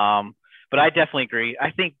 Yeah. But I definitely agree. I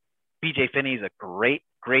think BJ Finney is a great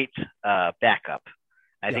backup.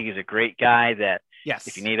 I think he's a great guy that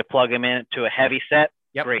if you need to plug him into a heavy set,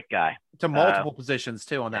 great guy. To multiple positions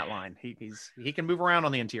too on that line. He can move around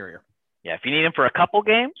on the interior. Yeah, if you need him for a couple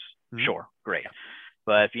games, sure, great. Yeah.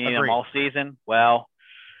 But if you need him all season, well,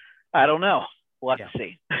 I don't know. We'll have to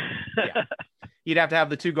see. You'd have to have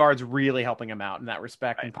the two guards really helping him out in that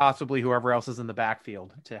respect, and possibly whoever else is in the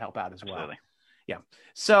backfield to help out as well. Absolutely. Yeah.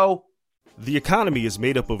 So the economy is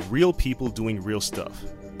made up of real people doing real stuff,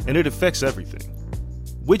 and it affects everything,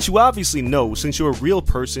 which you obviously know since you're a real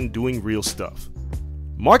person doing real stuff.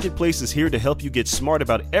 Marketplace is here to help you get smart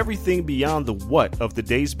about everything beyond the what of the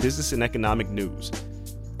day's business and economic news.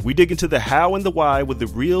 We dig into the how and the why with the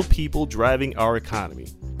real people driving our economy.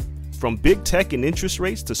 From big tech and interest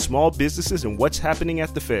rates to small businesses and what's happening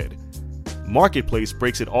at the Fed, Marketplace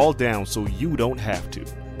breaks it all down so you don't have to.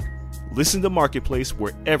 Listen to Marketplace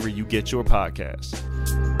wherever you get your podcasts.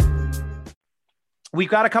 We've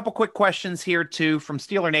got a couple quick questions here too from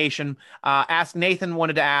Steeler Nation. Nathan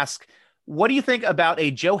wanted to ask, what do you think about a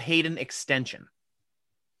Joe Hayden extension?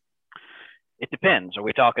 It depends. Are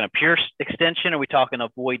we talking a pure extension or are we talking a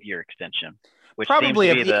void year extension? Which Probably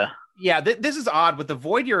seems to be this is odd with the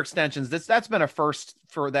void year extensions. That's been a first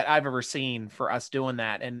for that I've ever seen for us doing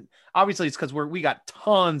that. And obviously it's because we got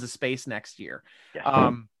tons of space next year.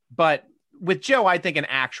 Yeah. But with Joe, I think an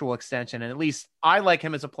actual extension, and at least I like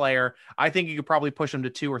him as a player. I think you could probably push him to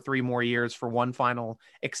 2 or 3 more years for one final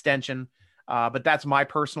extension. But that's my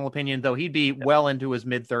personal opinion, though he'd be well into his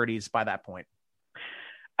mid-30s by that point.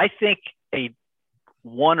 I think a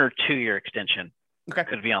 1 or 2 year extension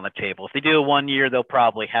could be on the table. If they do a 1 year, they'll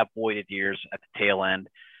probably have voided years at the tail end.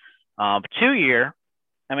 2 year,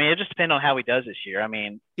 I mean, it just depends on how he does this year. I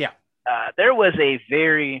mean, there was a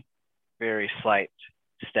very, very slight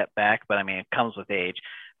step back, but I mean, it comes with age.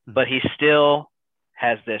 Mm-hmm. But he still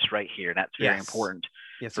has this right here, and that's very important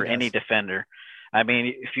for any defender. I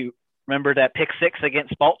mean, if you remember that pick 6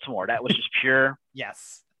 against Baltimore, that was just pure.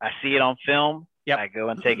 Yes. I see it on film. Yep. I go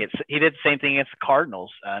and take it. He did the same thing against the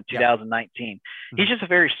Cardinals in 2019. Mm-hmm. He's just a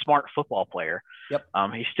very smart football player. Yep.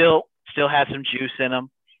 He still has some juice in him.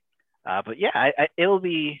 But yeah, it'll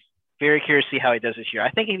be very curious to see how he does this year. I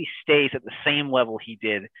think if he stays at the same level he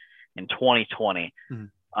did in 2020,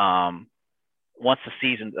 once the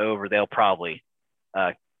season's over, they'll probably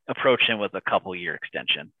approach him with a couple-year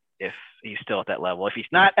extension if he's still at that level. If he's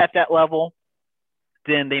not at that level,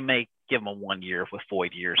 then they may give him a 1 year with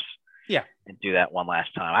void years. Yeah. And do that one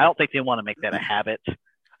last time. I don't think they want to make that a habit.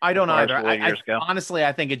 I don't either. Honestly,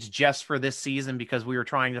 I think it's just for this season because we were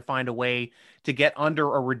trying to find a way to get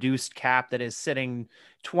under a reduced cap that is sitting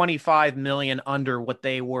 $25 million under what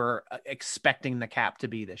they were expecting the cap to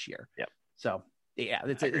be this year. Yep. So yeah,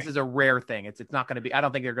 this is a rare thing. It's not going to be, I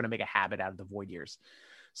don't think they're going to make a habit out of the void years.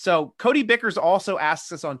 So Cody Bickers also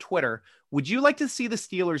asks us on Twitter, would you like to see the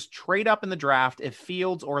Steelers trade up in the draft if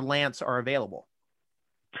Fields or Lance are available?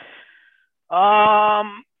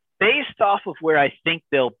 Based off of where I think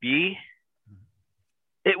they'll be,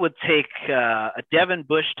 it would take a Devin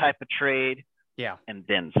Bush type of trade, and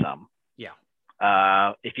then some. Yeah.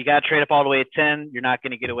 If you got to trade up all the way to 10, you're not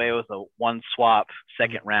going to get away with a one swap,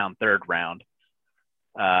 second round, third round.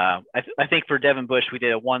 I think for Devin Bush, we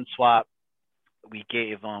did a one swap. We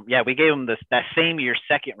gave him that same year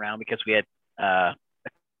second round because we had a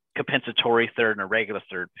compensatory third and a regular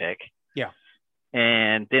third pick. Yeah.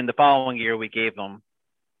 And then the following year, we gave them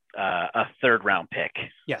a third round pick.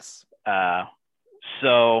 Yes.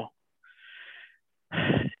 So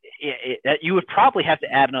you would probably have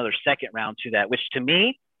to add another second round to that, which to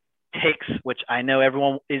me which I know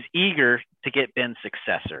everyone is eager to get Ben's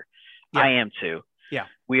successor. Yeah. I am too. Yeah.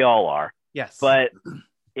 We all are. Yes. But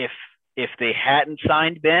if they hadn't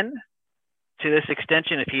signed Ben to this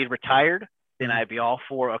extension, if he had retired, then I'd be all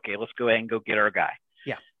for, okay, let's go ahead and go get our guy.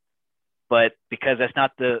 Yeah. But because that's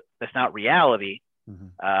not reality.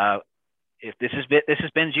 If this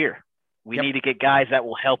is Ben's year, we need to get guys that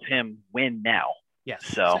will help him win now.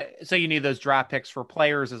 Yes. So you need those draft picks for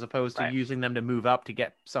players as opposed to using them to move up to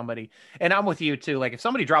get somebody. And I'm with you too. Like if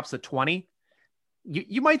somebody drops the 20,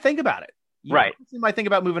 you might think about it. Right. You might think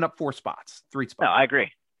about moving up 3 spots. No, I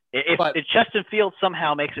agree. If Justin Fields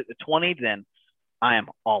somehow makes it to 20, then I am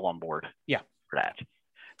all on board. Yeah. For that.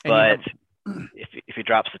 But if he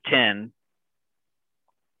drops to 10,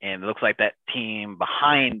 and it looks like that team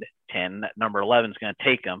behind 10, that number 11 is going to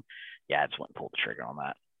take him, I just wouldn't pull the trigger on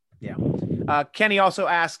that. Yeah. Kenny also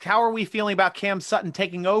asked, how are we feeling about Cam Sutton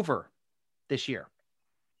taking over this year?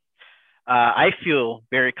 I feel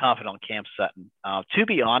very confident on Cam Sutton. To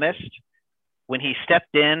be honest, when he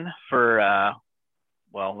stepped in for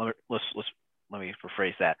let me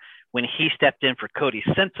rephrase that. When he stepped in for Cody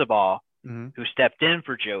Sensabaugh, who stepped in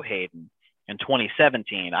for Joe Hayden in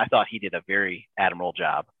 2017, I thought he did a very admirable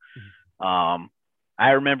job.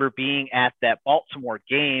 I remember being at that Baltimore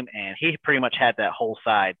game, and he pretty much had that whole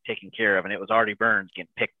side taken care of, and it was Artie Burns getting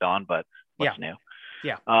picked on, but what's new?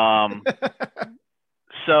 Yeah.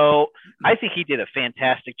 So I think he did a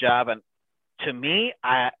fantastic job. And to me,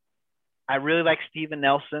 I really like Steven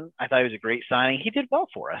Nelson. I thought he was a great signing. He did well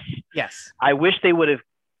for us. Yes. I wish they would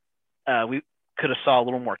have, we could have saw a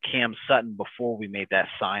little more Cam Sutton before we made that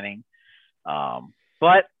signing.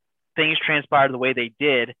 But things transpired the way they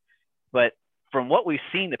did. But from what we've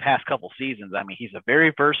seen the past couple seasons, I mean, he's a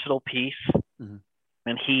very versatile piece,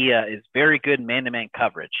 and he is very good in man-to-man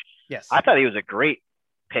coverage. Yes. I thought he was a great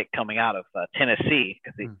pick coming out of Tennessee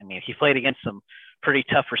because he played against some pretty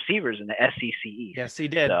tough receivers in the SEC East. Yes, he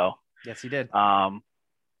did. So, yes, he did. I'm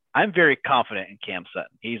very confident in Cam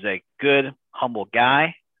Sutton. He's a good, humble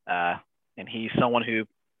guy, and he's someone who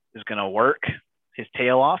is going to work his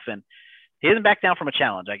tail off, and he doesn't back down from a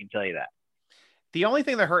challenge. I can tell you that. The only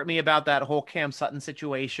thing that hurt me about that whole Cam Sutton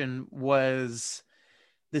situation was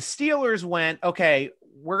the Steelers went, okay,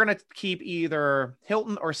 we're going to keep either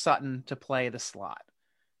Hilton or Sutton to play the slot.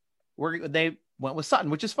 They went with Sutton,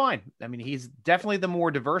 which is fine. I mean, he's definitely the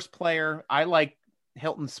more diverse player. I like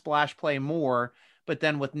Hilton's splash play more, but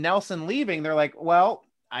then with Nelson leaving, they're like, well,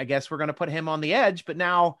 I guess we're going to put him on the edge, but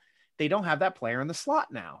now they don't have that player in the slot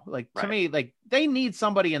now. To me, like they need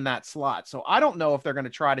somebody in that slot. So I don't know if they're going to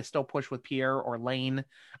try to still push with Pierre or Lane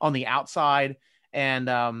on the outside and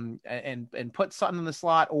put Sutton in the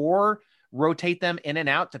slot, or rotate them in and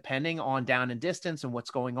out depending on down and distance and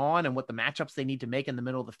what's going on and what the matchups they need to make in the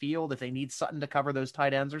middle of the field, if they need Sutton to cover those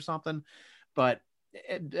tight ends or something.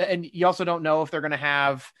 And you also don't know if they're going to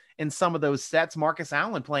have in some of those sets Marcus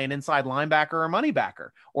Allen playing inside linebacker or money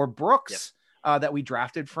backer, or Brooks that we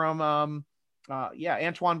drafted from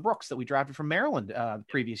Antoine Brooks that we drafted from Maryland the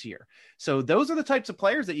previous year. So those are the types of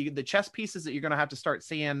players that the chess pieces that you're going to have to start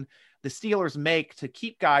seeing the Steelers make to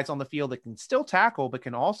keep guys on the field that can still tackle, but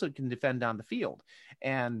can defend down the field.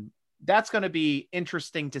 And that's going to be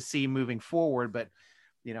interesting to see moving forward. But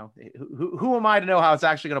who am I to know how it's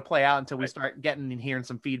actually going to play out until we start getting and hearing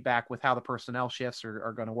some feedback with how the personnel shifts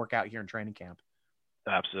are going to work out here in training camp.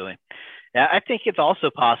 Absolutely. Yeah, I think it's also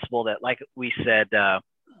possible that, like we said,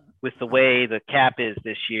 with the way the cap is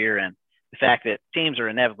this year and the fact that teams are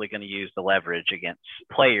inevitably going to use the leverage against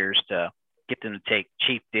players to get them to take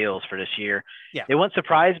cheap deals for this year. Yeah. It wouldn't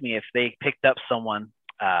surprise me if they picked up someone,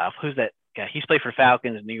 who's that guy? He's played for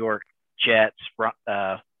Falcons, New York Jets,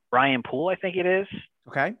 Brian Poole, I think it is.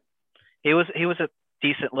 Okay. He was a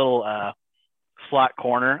decent little slot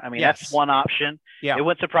corner. I mean, that's one option. Yeah. It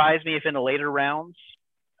wouldn't surprise me if in the later rounds,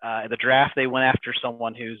 the draft, they went after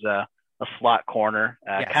someone who's a slot corner,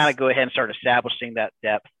 kind of go ahead and start establishing that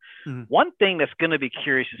depth. Mm-hmm. One thing that's going to be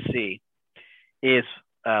curious to see is,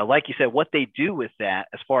 like you said, what they do with that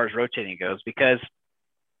as far as rotating goes, because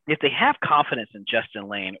if they have confidence in Justin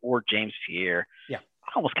Lane or James Pierre, I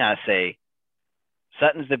almost kind of say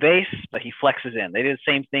Sutton's the base, but he flexes in. They did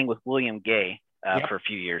the same thing with William Gay for a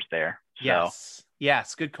few years there. So.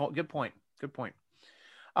 Yes. Good point.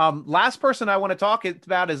 Last person I want to talk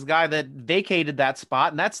about is the guy that vacated that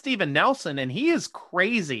spot, and that's Steven Nelson. And he is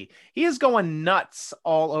crazy. He is going nuts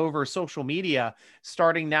all over social media,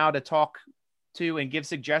 starting now to talk to and give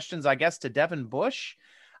suggestions, I guess, to Devin Bush.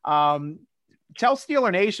 Tell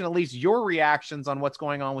Steeler Nation at least your reactions on what's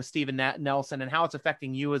going on with Steven Nelson and how it's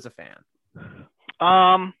affecting you as a fan.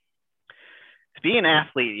 To be an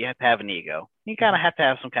athlete, you have to have an ego. You kind of have to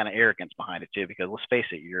have some kind of arrogance behind it too, because let's face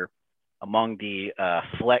it, you're among the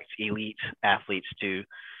select elite athletes to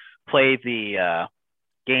play the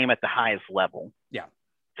game at the highest level. Yeah.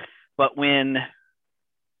 But when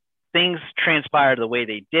things transpired the way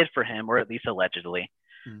they did for him, or at least allegedly,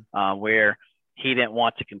 where he didn't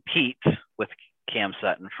want to compete with Cam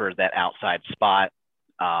Sutton for that outside spot,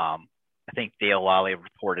 I think Dale Lally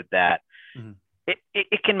reported that. Mm-hmm.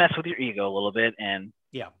 It can mess with your ego a little bit. And,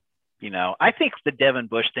 I think the Devin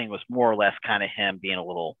Bush thing was more or less kind of him being a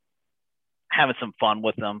little having some fun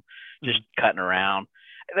with them, just cutting around.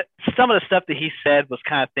 Some of the stuff that he said was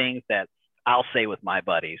kind of things that I'll say with my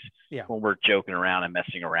buddies when we're joking around and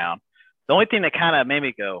messing around. The only thing that kind of made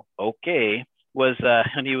me go, okay, was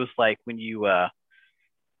when he was like, when you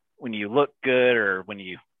look good or when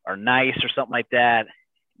you are nice or something like that,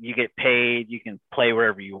 you get paid, you can play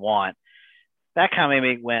wherever you want. That kind of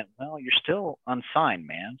made me went, well, you're still unsigned,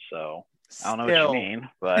 man. So I don't know what you mean,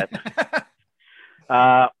 but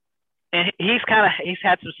and he's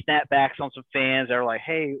had some snapbacks on some fans that are like,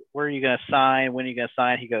 hey, where are you going to sign? When are you going to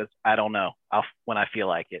sign? He goes, I don't know. When I feel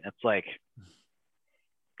like it. It's like,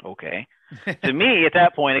 okay. To me, at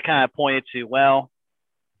that point, it kind of pointed to, well,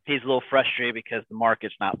 he's a little frustrated because the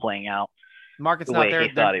market's not playing out. Market's the not way there. He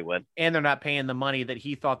thought he would. And they're not paying the money that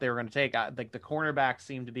he thought they were going to take. Like the cornerbacks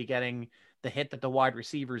seem to be getting the hit that the wide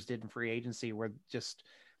receivers did in free agency, where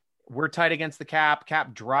we're tight against the cap.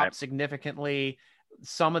 Cap dropped significantly.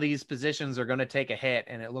 Some of these positions are going to take a hit,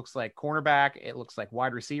 and it looks like cornerback, it looks like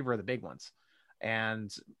wide receiver are the big ones.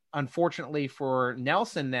 And unfortunately for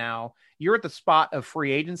Nelson now, you're at the spot of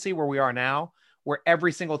free agency where we are now, where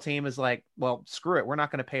every single team is like, well, screw it. We're not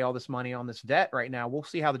going to pay all this money on this vet right now. We'll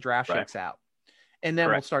see how the draft shakes out. And then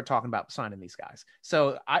we'll start talking about signing these guys.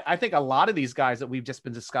 So I think a lot of these guys that we've just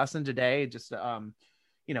been discussing today, just,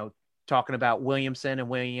 talking about Williamson and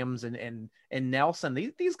Williams and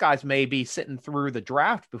Nelson, these guys may be sitting through the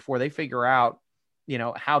draft before they figure out,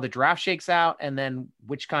 how the draft shakes out and then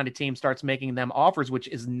which kind of team starts making them offers, which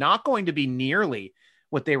is not going to be nearly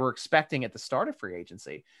what they were expecting at the start of free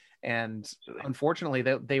agency. And unfortunately,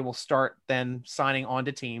 they will start then signing on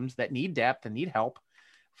to teams that need depth and need help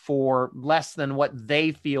for less than what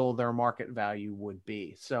they feel their market value would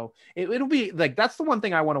be. So it'll be like, that's the one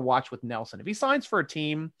thing I want to watch with Nelson. If he signs for a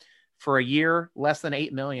team for a year, less than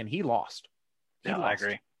 $8 million, he lost. I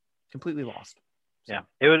agree. Completely lost. So. Yeah.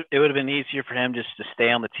 It would have been easier for him just to stay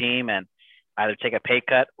on the team and either take a pay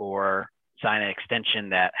cut or sign an extension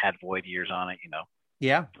that had void years on it,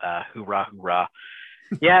 Yeah. Hoorah, hoorah.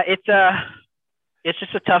 Yeah. It's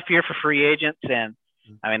just a tough year for free agents. And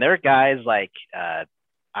I mean, there are guys like,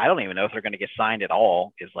 I don't even know if they're going to get signed at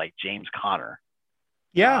all, is like James Conner.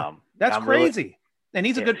 Yeah. That's crazy. And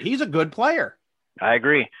he's a good player. I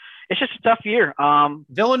agree. It's just a tough year.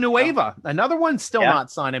 Villanueva, another one still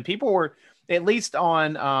not signing. People were at least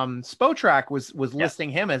on Spotrac was listing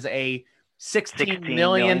him as a $16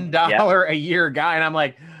 million a year guy. And I'm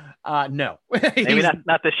like, no, maybe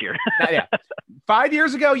not this year. 5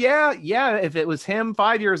 years ago. Yeah. If it was him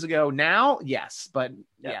 5 years ago now, yes. But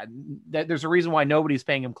there's a reason why nobody's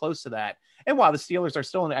paying him close to that. And while the Steelers are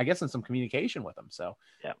still in some communication with him. So,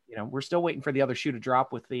 we're still waiting for the other shoe to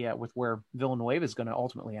drop with with where Villanueva is going to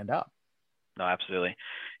ultimately end up. No, absolutely.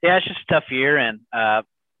 Yeah. It's just a tough year. And,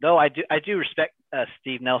 though I do respect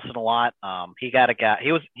Steve Nelson a lot. He got a guy.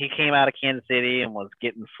 He came out of Kansas City and was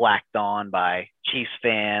getting flacked on by Chiefs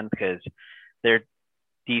fans because their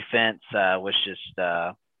defense was just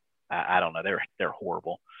I don't know. They're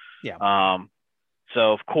horrible. Yeah.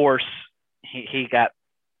 So of course he got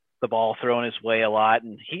the ball thrown his way a lot,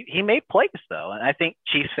 and he made plays though, and I think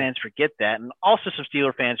Chiefs fans forget that, and also some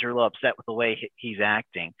Steeler fans are a little upset with the way he's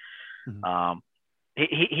acting. Mm-hmm.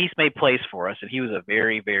 He's made plays for us, and he was a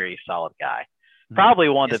very, very solid guy. Probably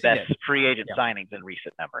one of the best free agent signings in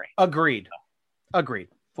recent memory. Agreed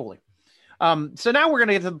fully. So now we're going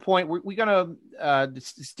to get to the point where we're going to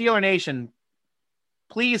Steeler Nation.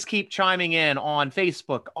 Please keep chiming in on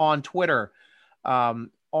Facebook, on Twitter, on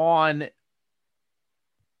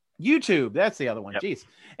YouTube. That's the other one. Yep. Jeez.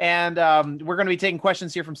 And we're going to be taking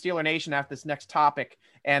questions here from Steeler Nation after this next topic,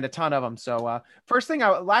 and a ton of them. So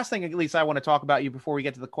last thing, at least I want to talk about you before we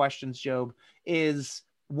get to the questions, Job, is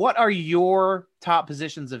what are your top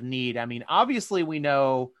positions of need? I mean, obviously we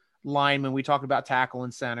know linemen, we talked about tackle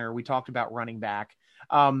and center, we talked about running back.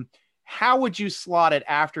 How would you slot it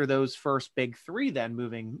after those first big three then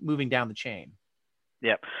moving down the chain?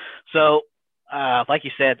 Yep. So like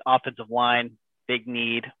you said, offensive line, big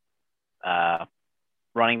need.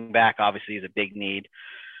 Running back obviously is a big need.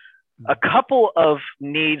 A couple of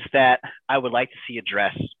needs that I would like to see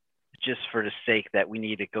addressed, just for the sake that we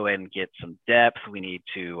need to go ahead and get some depth. We need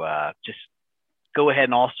to just go ahead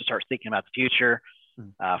and also start thinking about the future.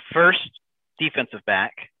 First, defensive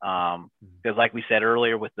back, because like we said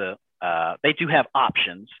earlier, with they do have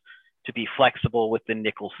options to be flexible with the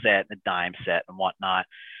nickel set, the dime set, and whatnot.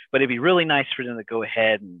 But it'd be really nice for them to go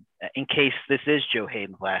ahead and, in case this is Joe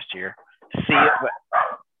Hayden's last year, see it.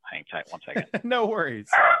 Hang tight 1 second. No worries.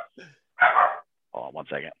 Hold on 1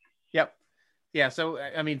 second. Yep. Yeah. So,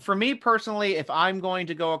 I mean, for me personally, if I'm going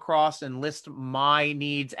to go across and list my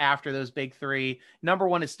needs after those big three, number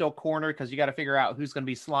one is still corner, because you got to figure out who's going to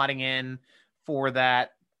be slotting in for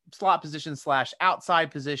that slot position /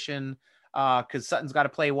 outside position. Because Sutton's got to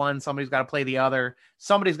play one, somebody's got to play the other,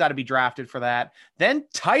 somebody's got to be drafted for that. Then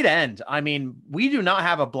tight end. I mean, we do not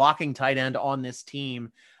have a blocking tight end on this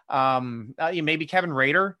team. Maybe Kevin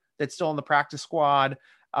Rader, that's still in the practice squad.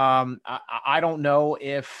 I don't know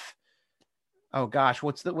if. Oh gosh,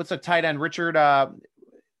 what's the tight end? Richard,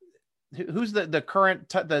 who's the current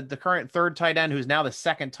the current third tight end, who's now the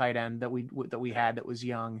second tight end that we had that was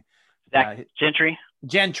young? Gentry.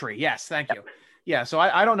 Gentry, yes, thank you. Yeah, so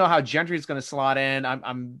I don't know how Gentry is going to slot in.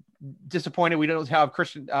 I'm disappointed we don't have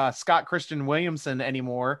Scott Christian Williamson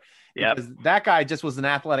anymore. Yeah, that guy just was an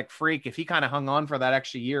athletic freak. If he kind of hung on for that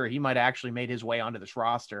extra year, he might have actually made his way onto this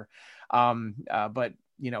roster. But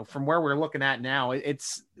from where we're looking at now,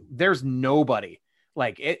 there's nobody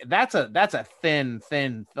like it. That's a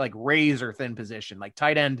thin, like razor thin position. Like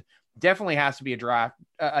tight end definitely has to be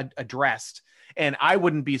addressed. And I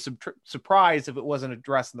wouldn't be surprised if it wasn't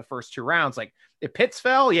addressed in the first 2 rounds. Like if Pitts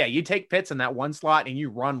fell, yeah, you take Pitts in that one slot and you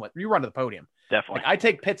run to the podium. Definitely. Like, I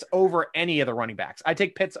take Pitts over any of the running backs. I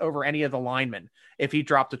take Pitts over any of the linemen if he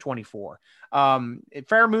dropped to 24.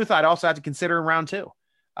 Fairmouth, I'd also have to consider in round 2.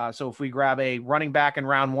 So if we grab a running back in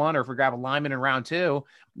round 1, or if we grab a lineman in round 2,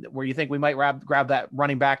 where you think we might grab that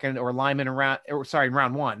running back or lineman in round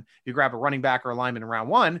 1, if you grab a running back or a lineman in round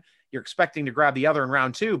 1, you're expecting to grab the other in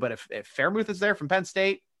round 2. But if Fairmouth is there from Penn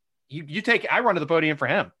State, I run to the podium for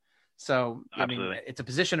him. So, absolutely. I mean, it's a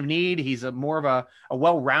position of need. He's more of a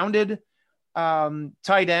well-rounded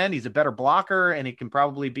tight end. He's a better blocker, and he can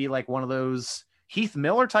probably be like one of those Heath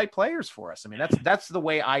Miller type players for us. I mean, that's the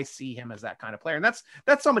way I see him, as that kind of player. And that's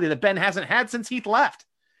somebody that Ben hasn't had since Heath left.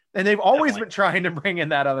 And they've always been trying to bring in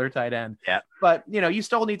that other tight end. Yeah. But, you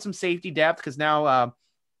still need some safety depth, because now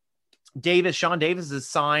Sean Davis is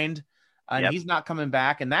signed, and he's not coming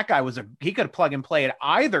back. And that guy he could plug and play at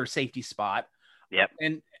either safety spot. Yep.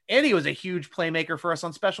 And he was a huge playmaker for us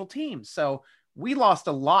on special teams. So we lost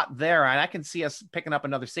a lot there, and I can see us picking up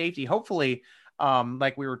another safety. Hopefully,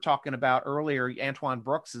 like we were talking about earlier, Antoine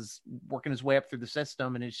Brooks is working his way up through the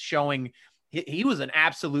system and is showing he was an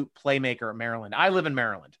absolute playmaker at Maryland. I live in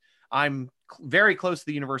Maryland. I'm very close to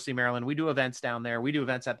the University of Maryland. We do events down there. We do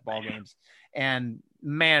events at the ball games. And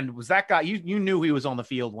man, was that guy, you knew he was on the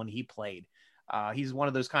field when he played. He's one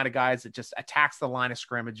of those kind of guys that just attacks the line of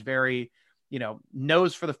scrimmage, very,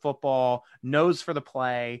 knows for the football, knows for the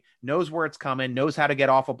play, knows where it's coming, knows how to get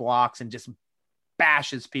off of blocks, and just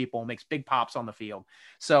bashes people, makes big pops on the field.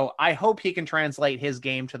 So I hope he can translate his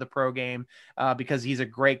game to the pro game, because he's a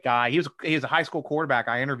great guy. He was a high school quarterback.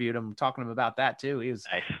 I interviewed him, talking to him about that too. He was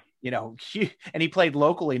nice. And he played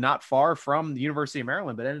locally, not far from the University of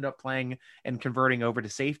Maryland, but ended up playing and converting over to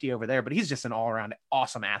safety over there. But he's just an all around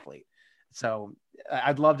awesome athlete. So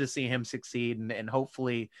I'd love to see him succeed and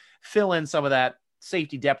hopefully fill in some of that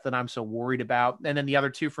safety depth that I'm so worried about. And then the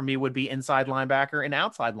other two for me would be inside linebacker and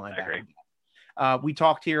outside linebacker. We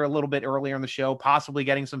talked here a little bit earlier in the show, possibly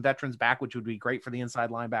getting some veterans back, which would be great for the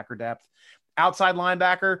inside linebacker depth. Outside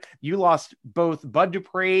linebacker, you lost both Bud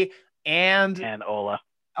Dupree and Ola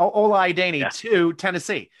Idani to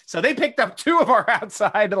Tennessee. So they picked up 2 of our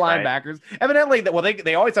outside linebackers. Evidently,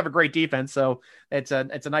 they always have a great defense. So it's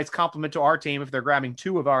a nice compliment to our team if they're grabbing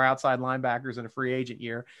 2 of our outside linebackers in a free agent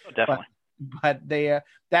year. Oh, definitely. But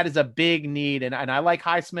that is a big need. And I like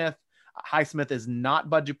Highsmith. Highsmith is not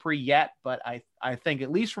Bud Dupree yet, but I think,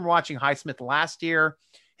 at least from watching Highsmith last year,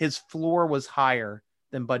 his floor was higher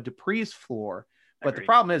than Bud Dupree's floor. But the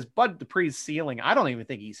problem is Bud Dupree's ceiling, I don't even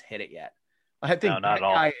think he's hit it yet. I think that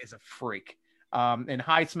guy is a freak. And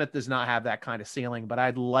Highsmith does not have that kind of ceiling, but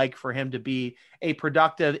I'd like for him to be a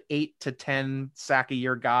productive 8 to 10 sack a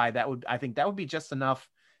year guy. I think that would be just enough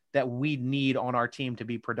that we need on our team to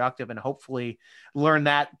be productive, and hopefully learn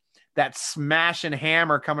that smash and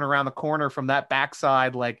hammer coming around the corner from that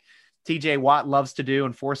backside, like TJ Watt loves to do,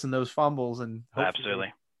 and forcing those fumbles. And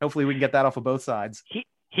hopefully we can get that off of both sides. He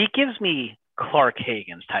gives me Clark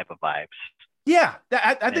Hagen's type of vibes. Yeah,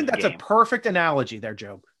 I think that's a perfect analogy there,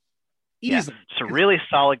 Joe. Easily. Yeah, it's a really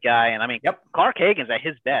solid guy. And I mean, Clark Hagen's at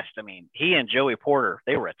his best. I mean, he and Joey Porter,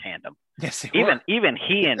 they were a tandem. Yes, they were. Even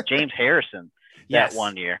he and James Harrison that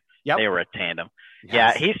one year, they were a tandem. Yes.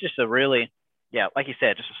 Yeah, he's just a really, like you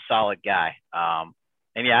said, just a solid guy.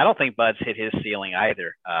 And I don't think Bud's hit his ceiling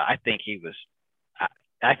either. I think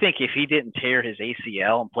if he didn't tear his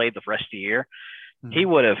ACL and played the rest of the year, he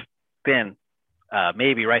would have been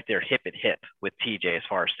maybe right there hip and hip with TJ as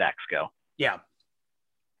far as sacks go. Yeah.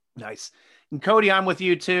 Nice. And Cody, I'm with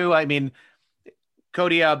you too. I mean,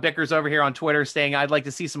 Cody Bickers over here on Twitter saying, I'd like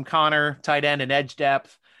to see some Connor tight end and edge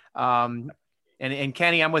depth. And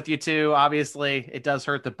Kenny, I'm with you too. Obviously, it does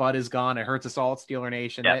hurt that Bud is gone. It hurts us all at Steeler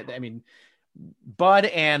Nation. Yeah. I mean, Bud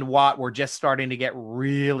and Watt were just starting to get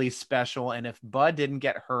really special. And if Bud didn't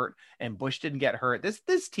get hurt and Bush didn't get hurt,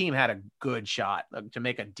 this team had a good shot to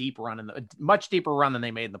make a deep run a much deeper run than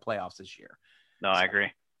they made in the playoffs this year. No, I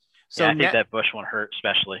agree. So I think that Bush one hurt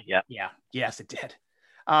especially. Yeah. Yeah. Yes, it did.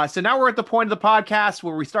 So now we're at the point of the podcast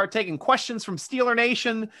where we start taking questions from Steeler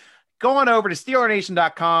Nation. Go on over to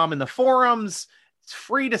SteelerNation.com in the forums. It's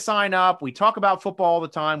free to sign up. We talk about football all the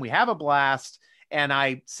time. We have a blast. And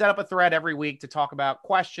I set up a thread every week to talk about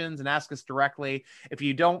questions and ask us directly. If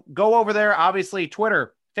you don't go over there, obviously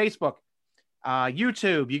Twitter, Facebook,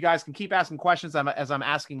 YouTube, you guys can keep asking questions as I'm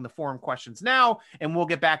asking the forum questions now, and we'll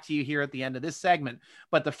get back to you here at the end of this segment.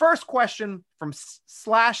 But the first question from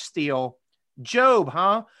 /Steel, Job,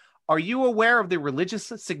 huh? Are you aware of the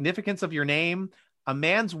religious significance of your name? A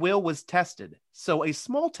man's will was tested, so a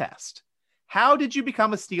small test. How did you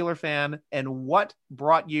become a Steeler fan, and what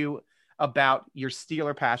brought you about your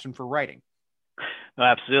Steeler passion for writing? No,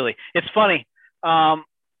 absolutely. It's funny.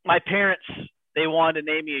 My parents, they wanted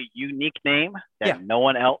to name me a unique name that no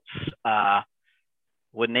one else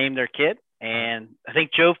would name their kid. And I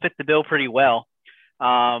think Joe fit the bill pretty well.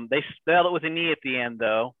 They spelled it with an E at the end,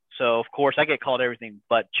 though. So, of course, I get called everything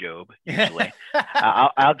but Job, usually.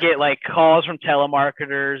 I'll get, like, calls from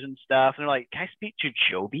telemarketers and stuff. And they're like, can I speak to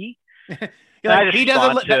Joby? Like, he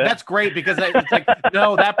doesn't. That's great because it's like,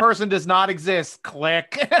 no, that person does not exist.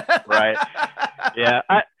 Click. Right. Yeah.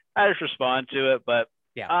 I just respond to it. But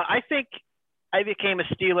I think I became a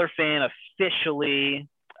Steeler fan officially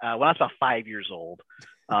when I was about 5 years old.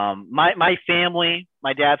 My family,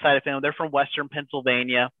 my dad's side of the family, they're from Western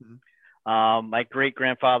Pennsylvania. Mm-hmm. My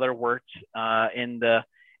great-grandfather worked in the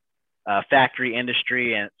factory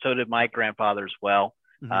industry, and so did my grandfather as well.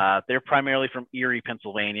 Mm-hmm. They're primarily from Erie,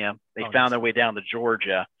 Pennsylvania. They found their way down to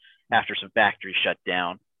Georgia after some factories shut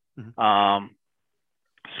down. Mm-hmm.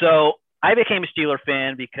 So I became a Steeler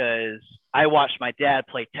fan because I watched my dad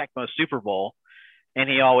play Tecmo Super Bowl, and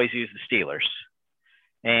he always used the Steelers.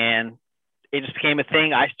 And it just became a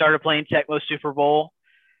thing. I started playing Tecmo Super Bowl.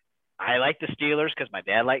 I like the Steelers because my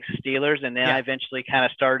dad likes the Steelers. And then I eventually kind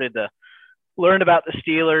of started to learn about the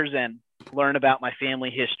Steelers and learn about my family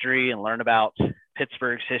history and learn about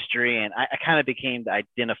Pittsburgh's history. And I kind of became to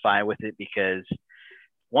identify with it because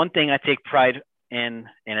one thing I take pride in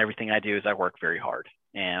everything I do is I work very hard.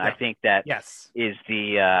 And I think that is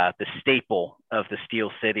the staple of the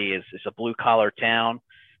Steel City is a blue collar town.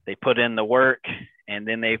 They put in the work and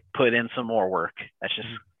then they put in some more work. That's just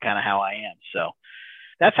kind of how I am. So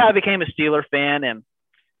that's how I became a Steeler fan. And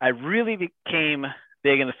I really became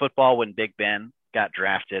big into football when Big Ben got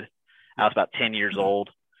drafted. I was about 10 years old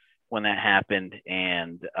when that happened.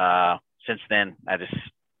 And since then, I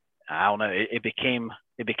don't know, it became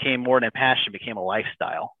more than a passion, it became a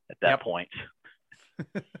lifestyle at that point.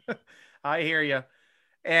 I hear you.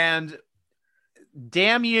 And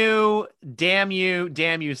damn you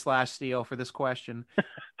 /Steel for this question.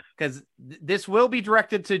 Because this will be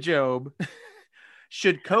directed to Job.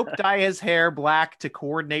 Should Cope dye his hair black to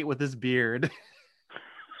coordinate with his beard?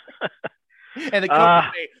 And the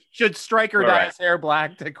Cope should Stryker dye his hair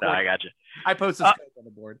black to coordinate? No, I got you. I post this Cope on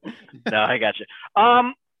the board. No, I got you.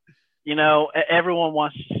 You know, everyone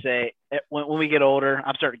wants to say when we get older,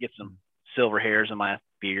 I'm starting to get some silver hairs in my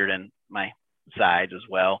beard and my sides as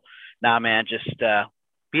well. Nah, man, just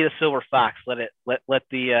be the silver fox. Let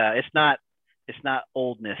the it's not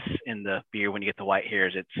oldness in the beard when you get the white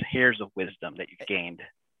hairs. It's hairs of wisdom that you've gained.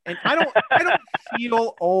 And I don't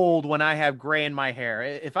feel old when I have gray in my hair.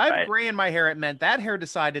 If I have gray in my hair, it meant that hair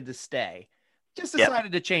decided to stay. Just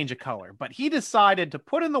decided to change a color. But he decided to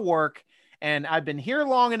put in the work, and I've been here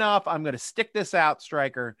long enough. I'm going to stick this out,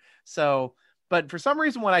 Stryker. So, but for some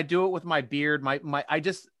reason, when I do it with my beard,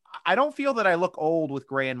 I don't feel that I look old with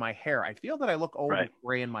gray in my hair. I feel that I look old with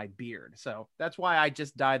gray in my beard. So that's why I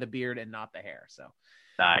just dye the beard and not the hair. So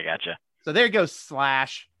I gotcha. So there you go,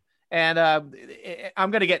 /. And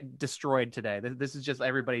I'm going to get destroyed today. This is just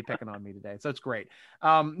everybody picking on me today. So it's great.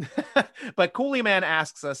 But Cooley Man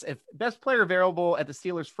asks us if best player available at the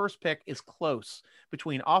Steelers' first pick is close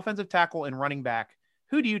between offensive tackle and running back.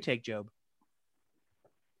 Who do you take, Job?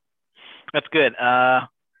 That's good.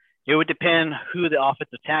 It would depend who the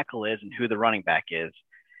offensive tackle is and who the running back is.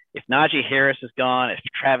 If Najee Harris is gone, if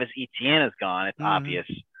Travis Etienne is gone, it's obvious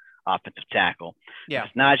offensive tackle. Yeah.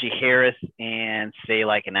 If it's Najee Harris and say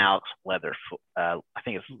like an Alex Leatherwood, I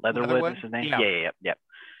think it's Leatherwood is his name. Yeah.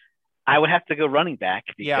 I would have to go running back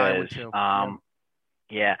because,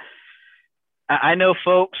 I I know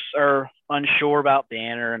folks are unsure about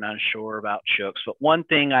Banner and unsure about Shooks, but one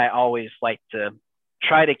thing I always like to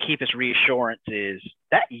try to keep as reassurance is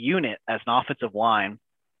that unit as an offensive line.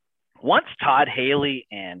 Once Todd Haley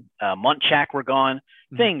and Munchak were gone,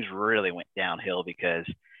 things really went downhill because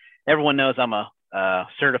everyone knows I'm a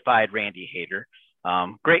certified Randy hater.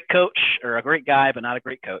 Great coach, or a great guy, but not a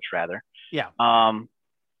great coach, rather. Yeah.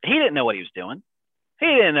 He didn't know what he was doing.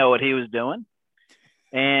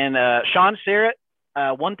 And Sean Serrett,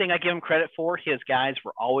 one thing I give him credit for, his guys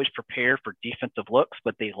were always prepared for defensive looks,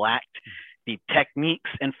 but they lacked the techniques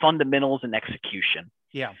and fundamentals and execution.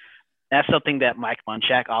 Yeah. That's something that Mike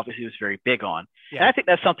Munchak obviously was very big on. Yeah. And I think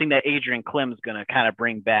that's something that Adrian Klemm is going to kind of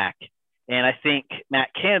bring back. And I think Matt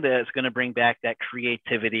Canada is going to bring back that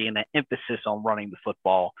creativity and that emphasis on running the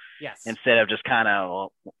football. Yes. Instead of just kind of,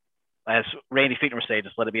 as Randy Fichtner would say,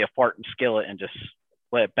 just let it be a fart and skillet and just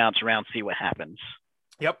let it bounce around, see what happens.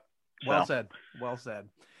 Yep. Well said. Well said.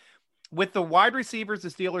 With the wide receivers the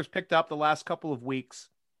Steelers picked up the last couple of weeks,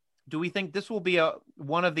 do we think this will be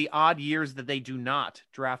one of the odd years that they do not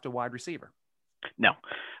draft a wide receiver? No.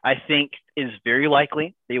 I think it is very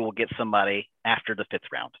likely they will get somebody after the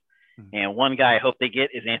 5th round. Mm-hmm. And one guy I hope they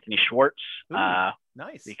get is Anthony Schwartz. Ooh,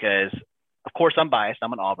 nice. Because, of course, I'm biased.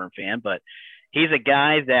 I'm an Auburn fan, but he's a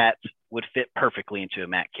guy that would fit perfectly into a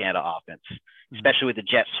Matt Canada offense, especially with the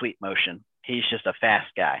jet sweep motion. He's just a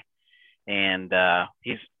fast guy. And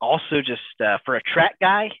he's also just for a track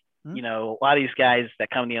guy, you know, a lot of these guys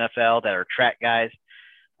that come in the NFL that are track guys,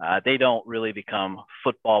 they don't really become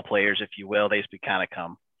football players, if you will. They just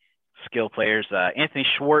become skill players. Anthony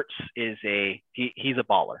Schwartz is he's a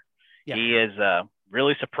baller. Yeah. He is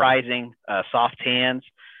really surprising, soft hands.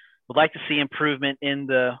 Would like to see improvement in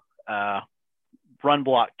the run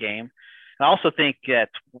block game. And I also think that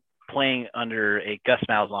playing under a Gus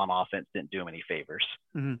Malzahn offense didn't do him any favors.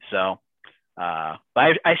 Mm-hmm. So,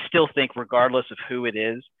 but I still think regardless of who it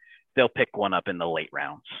is, they'll pick one up in the late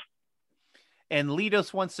rounds. And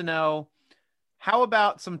Lidos wants to know, how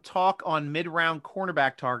about some talk on mid-round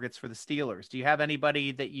cornerback targets for the Steelers? Do you have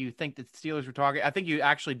anybody that you think that the Steelers were targeting? I think you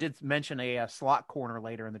actually did mention a slot corner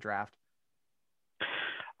later in the draft.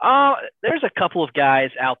 There's a couple of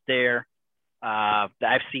guys out there that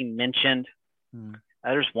I've seen mentioned.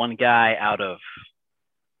 There's one guy out of,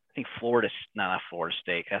 I think not Florida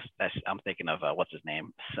State. I'm thinking of what's his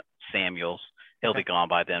name, Samuels. He'll be gone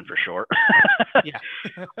by then for sure. Yeah.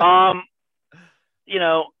 You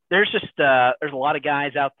know, there's a lot of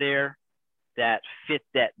guys out there that fit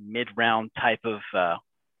that mid-round type of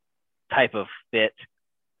fit.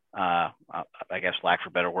 I guess, lack for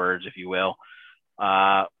better words, if you will.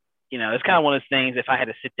 You know, it's kind of one of those things. If I had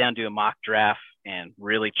to sit down, do a mock draft and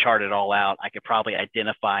really chart it all out, I could probably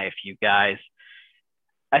identify a few guys.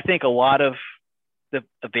 I think a lot of the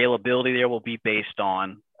availability there will be based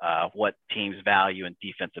on what teams value in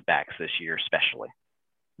defensive backs this year, especially.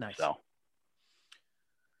 Nice. So,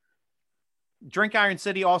 Drink Iron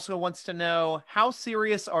City also wants to know, how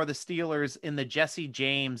serious are the Steelers in the Jesse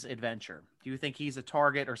James adventure? Do you think he's a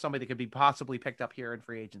target or somebody that could be possibly picked up here in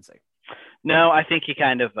free agency? No, I think he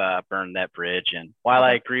kind of burned that bridge. And while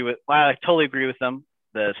I totally agree with them,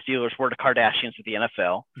 the Steelers were the Kardashians of the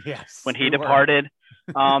NFL. Yes. When he departed,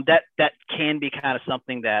 that can be kind of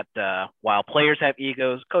something that while players have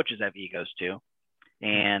egos, coaches have egos too.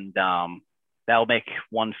 And that'll make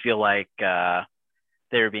one feel like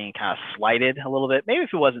they're being kind of slighted a little bit. Maybe if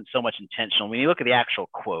it wasn't so much intentional. When you look at the actual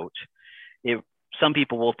quote, some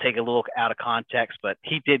people will take a little out of context, but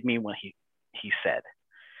he did mean what he said.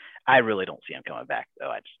 I really don't see him coming back, though.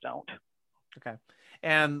 I just don't. Okay.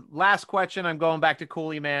 And last question, I'm going back to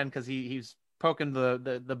Cooley Man because he's poking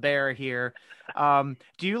the bear here. Do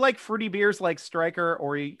you like fruity beers like Stryker,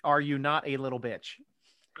 or are you not a little bitch?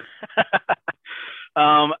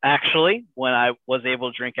 Actually, when I was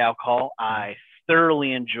able to drink alcohol, I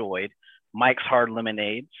thoroughly enjoyed Mike's Hard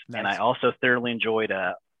Lemonades. Nice. And I also thoroughly enjoyed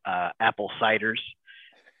apple ciders.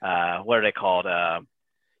 What are they called?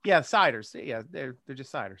 Yeah, ciders. Yeah, they're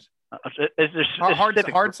just ciders. Hard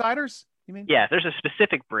ciders? You mean? Yeah, there's a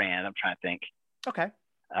specific brand. I'm trying to think. Okay.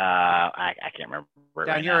 I can't remember.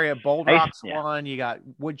 Down here, you have Bold Rocks one. You got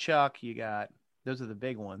Woodchuck. Those are the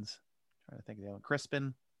big ones. I'm trying to think of the other one.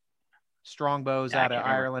 Crispin, Strongbows out of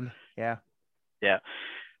Ireland. Yeah. Yeah.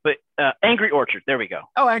 But Angry Orchard. There we go.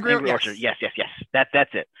 Oh, Angry Orchard. Yes.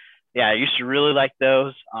 That's it. Yeah, I used to really like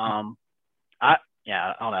those. I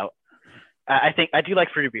don't know. I think I do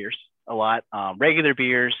like fruity beers a lot. Regular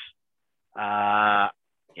beers.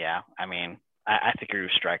 Yeah, I mean, I think you're a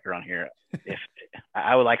Stryker on here. If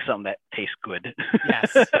I would like something that tastes good.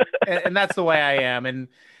 Yes, and that's the way I am. And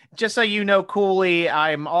just so you know, Cooley,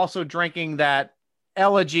 I'm also drinking that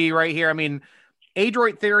Elegy right here. I mean,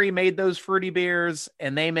 Adroit Theory made those fruity beers,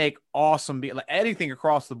 and they make awesome beer. Like anything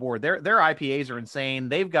across the board. Their IPAs are insane.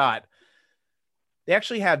 They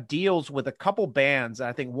actually have deals with a couple bands.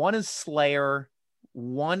 I think one is Slayer,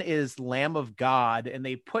 one is Lamb of God, and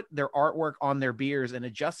they put their artwork on their beers and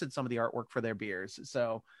adjusted some of the artwork for their beers.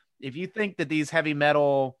 So if you think that these heavy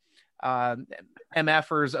metal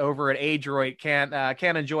MFers over at Adroit can't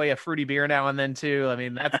enjoy a fruity beer now and then too, I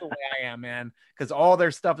mean, that's the way I am, man, because all their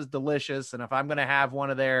stuff is delicious. And if I'm going to have one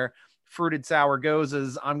of their fruited sour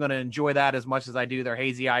gozes, I'm going to enjoy that as much as I do their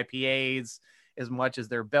hazy IPAs, as much as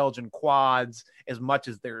their Belgian quads, as much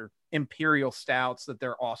as their imperial stouts that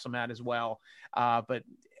they're awesome at as well. But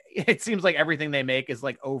it seems like everything they make is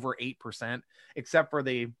like over 8%, except for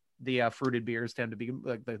the fruited beers tend to be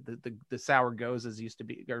like the sour gozes used to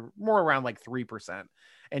be, or more around like 3%.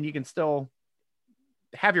 And you can still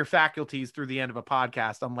have your faculties through the end of a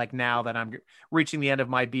podcast, unlike now that I'm reaching the end of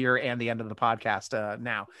my beer and the end of the podcast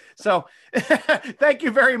now. So thank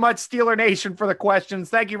you very much, Steeler Nation, for the questions.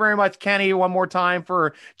 Thank you very much, Kenny, one more time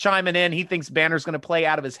for chiming in. He thinks Banner's going to play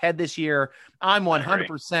out of his head this year. I'm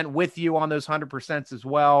 100% with you on those 100% as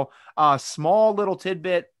well. Small little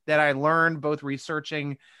tidbit that I learned both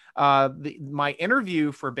researching my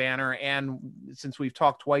interview for Banner, and since we've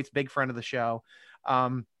talked twice, big friend of the show,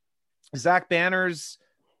 Zach Banner's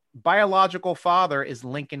biological father is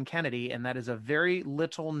Lincoln Kennedy, and that is a very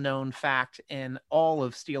little known fact in all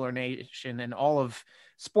of Steeler Nation and all of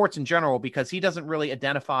sports in general, because he doesn't really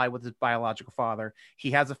identify with his biological father.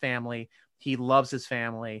 He has a family. He loves his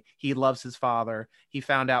family. He loves his father. He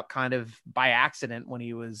found out kind of by accident when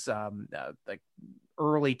he was like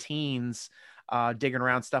early teens, digging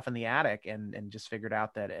around stuff in the attic, and just figured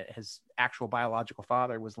out that his actual biological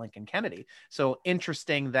father was Lincoln Kennedy. So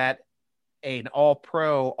interesting that an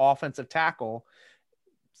all-pro offensive tackle,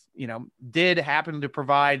 did happen to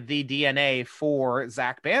provide the DNA for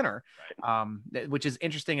Zach Banner, which is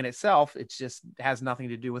interesting in itself. It just has nothing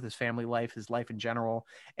to do with his family life, his life in general,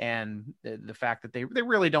 and the fact that they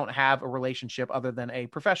really don't have a relationship other than a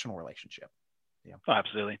professional relationship. Yeah. Oh,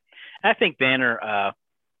 absolutely. I think Banner,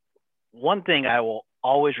 one thing I will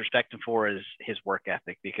always respect him for is his work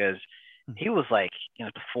ethic, because he was like,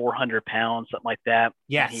 400 pounds, something like that.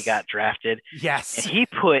 Yes. When he got drafted. Yes. And he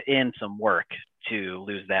put in some work to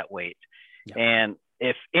lose that weight. Yeah. And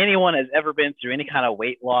if anyone has ever been through any kind of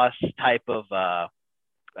weight loss type of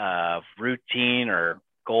routine or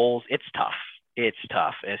goals, it's tough. It's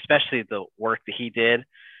tough, especially the work that he did.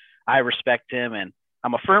 I respect him, and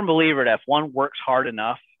I'm a firm believer that if one works hard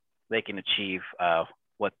enough, they can achieve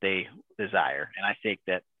what they desire. And I think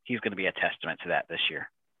that he's going to be a testament to that this year.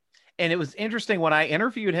 And it was interesting when I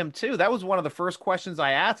interviewed him too. That was one of the first questions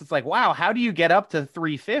I asked. It's like, wow, how do you get up to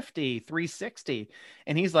 350, 360?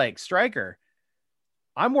 And he's like, Striker,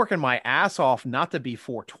 I'm working my ass off not to be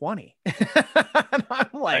 420. And I'm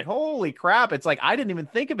like, holy crap. It's like, I didn't even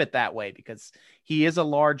think of it that way, because he is a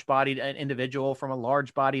large-bodied individual from a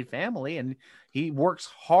large-bodied family, and he works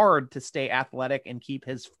hard to stay athletic and keep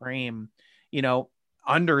his frame,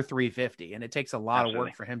 under 350, and it takes a lot of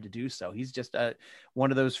work for him to do so. He's just one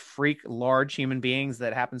of those freak large human beings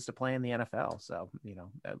that happens to play in the NFL. So,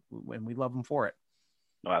 and we love him for it.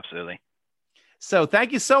 Oh, absolutely. So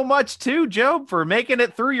thank you so much too, Job, for making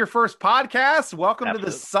it through your first podcast. Welcome to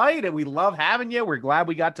the site, and we love having you. We're glad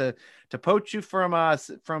we got to poach you from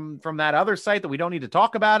that other site that we don't need to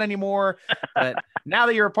talk about anymore. But now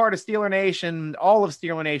that you're a part of Steeler Nation, all of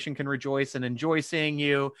Steeler Nation can rejoice and enjoy seeing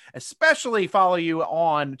you, especially follow you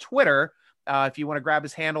on Twitter. If you want to grab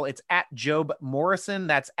his handle, it's at Job Morrison.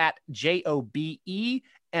 That's at JOBEMORRISON.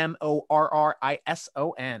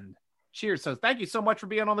 Cheers. So thank you so much for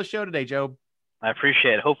being on the show today, Job. I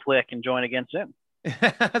appreciate it. Hopefully I can join again soon.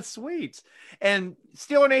 Sweet. And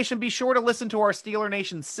Steeler Nation, be sure to listen to our Steeler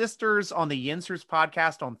Nation sisters on the Yinsers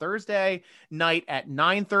podcast on Thursday night at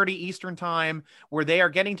 9:30 Eastern time, where they are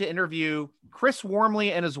getting to interview Chris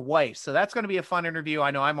Wormley and his wife. So that's going to be a fun interview. I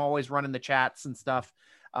know I'm always running the chats and stuff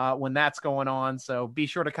when that's going on. So be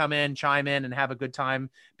sure to come in, chime in, and have a good time,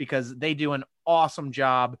 because they do an awesome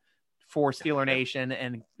job for Steeler Nation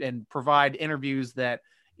and provide interviews that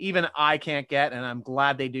even I can't get, and I'm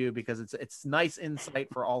glad they do, because it's nice insight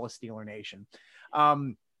for all of Steeler Nation.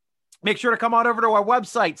 Make sure to come on over to our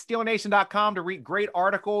website, SteelerNation.com, to read great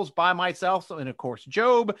articles by myself and, of course,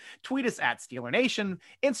 Job. Tweet us at Steeler Nation.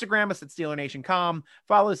 Instagram us at SteelerNation.com.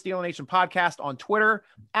 Follow the Steeler Nation podcast on Twitter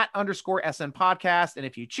at _SN Podcast. And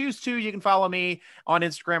if you choose to, you can follow me on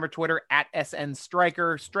Instagram or Twitter at SN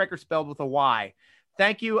Striker, Striker spelled with a Y.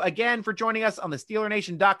 Thank you again for joining us on the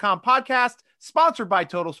SteelerNation.com podcast, sponsored by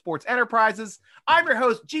Total Sports Enterprises. I'm your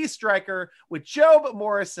host, G Striker, with Job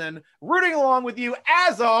Morrison, rooting along with you,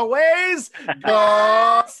 as always.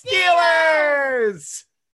 Go Steelers!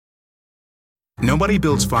 Nobody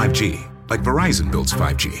builds 5G like Verizon builds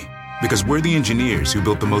 5G, because we're the engineers who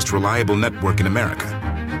built the most reliable network in America.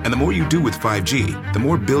 And the more you do with 5G, the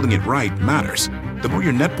more building it right matters. The more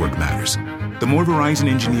your network matters. The more Verizon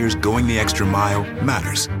engineers going the extra mile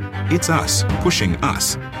matters. It's us pushing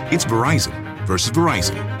us. It's Verizon versus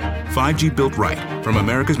Verizon. 5G built right from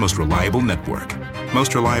America's most reliable network.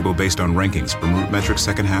 Most reliable based on rankings from RootMetrics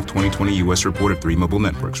second half 2020 U.S. report of 3 mobile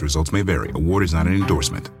networks. Results may vary. Award is not an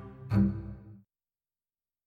endorsement.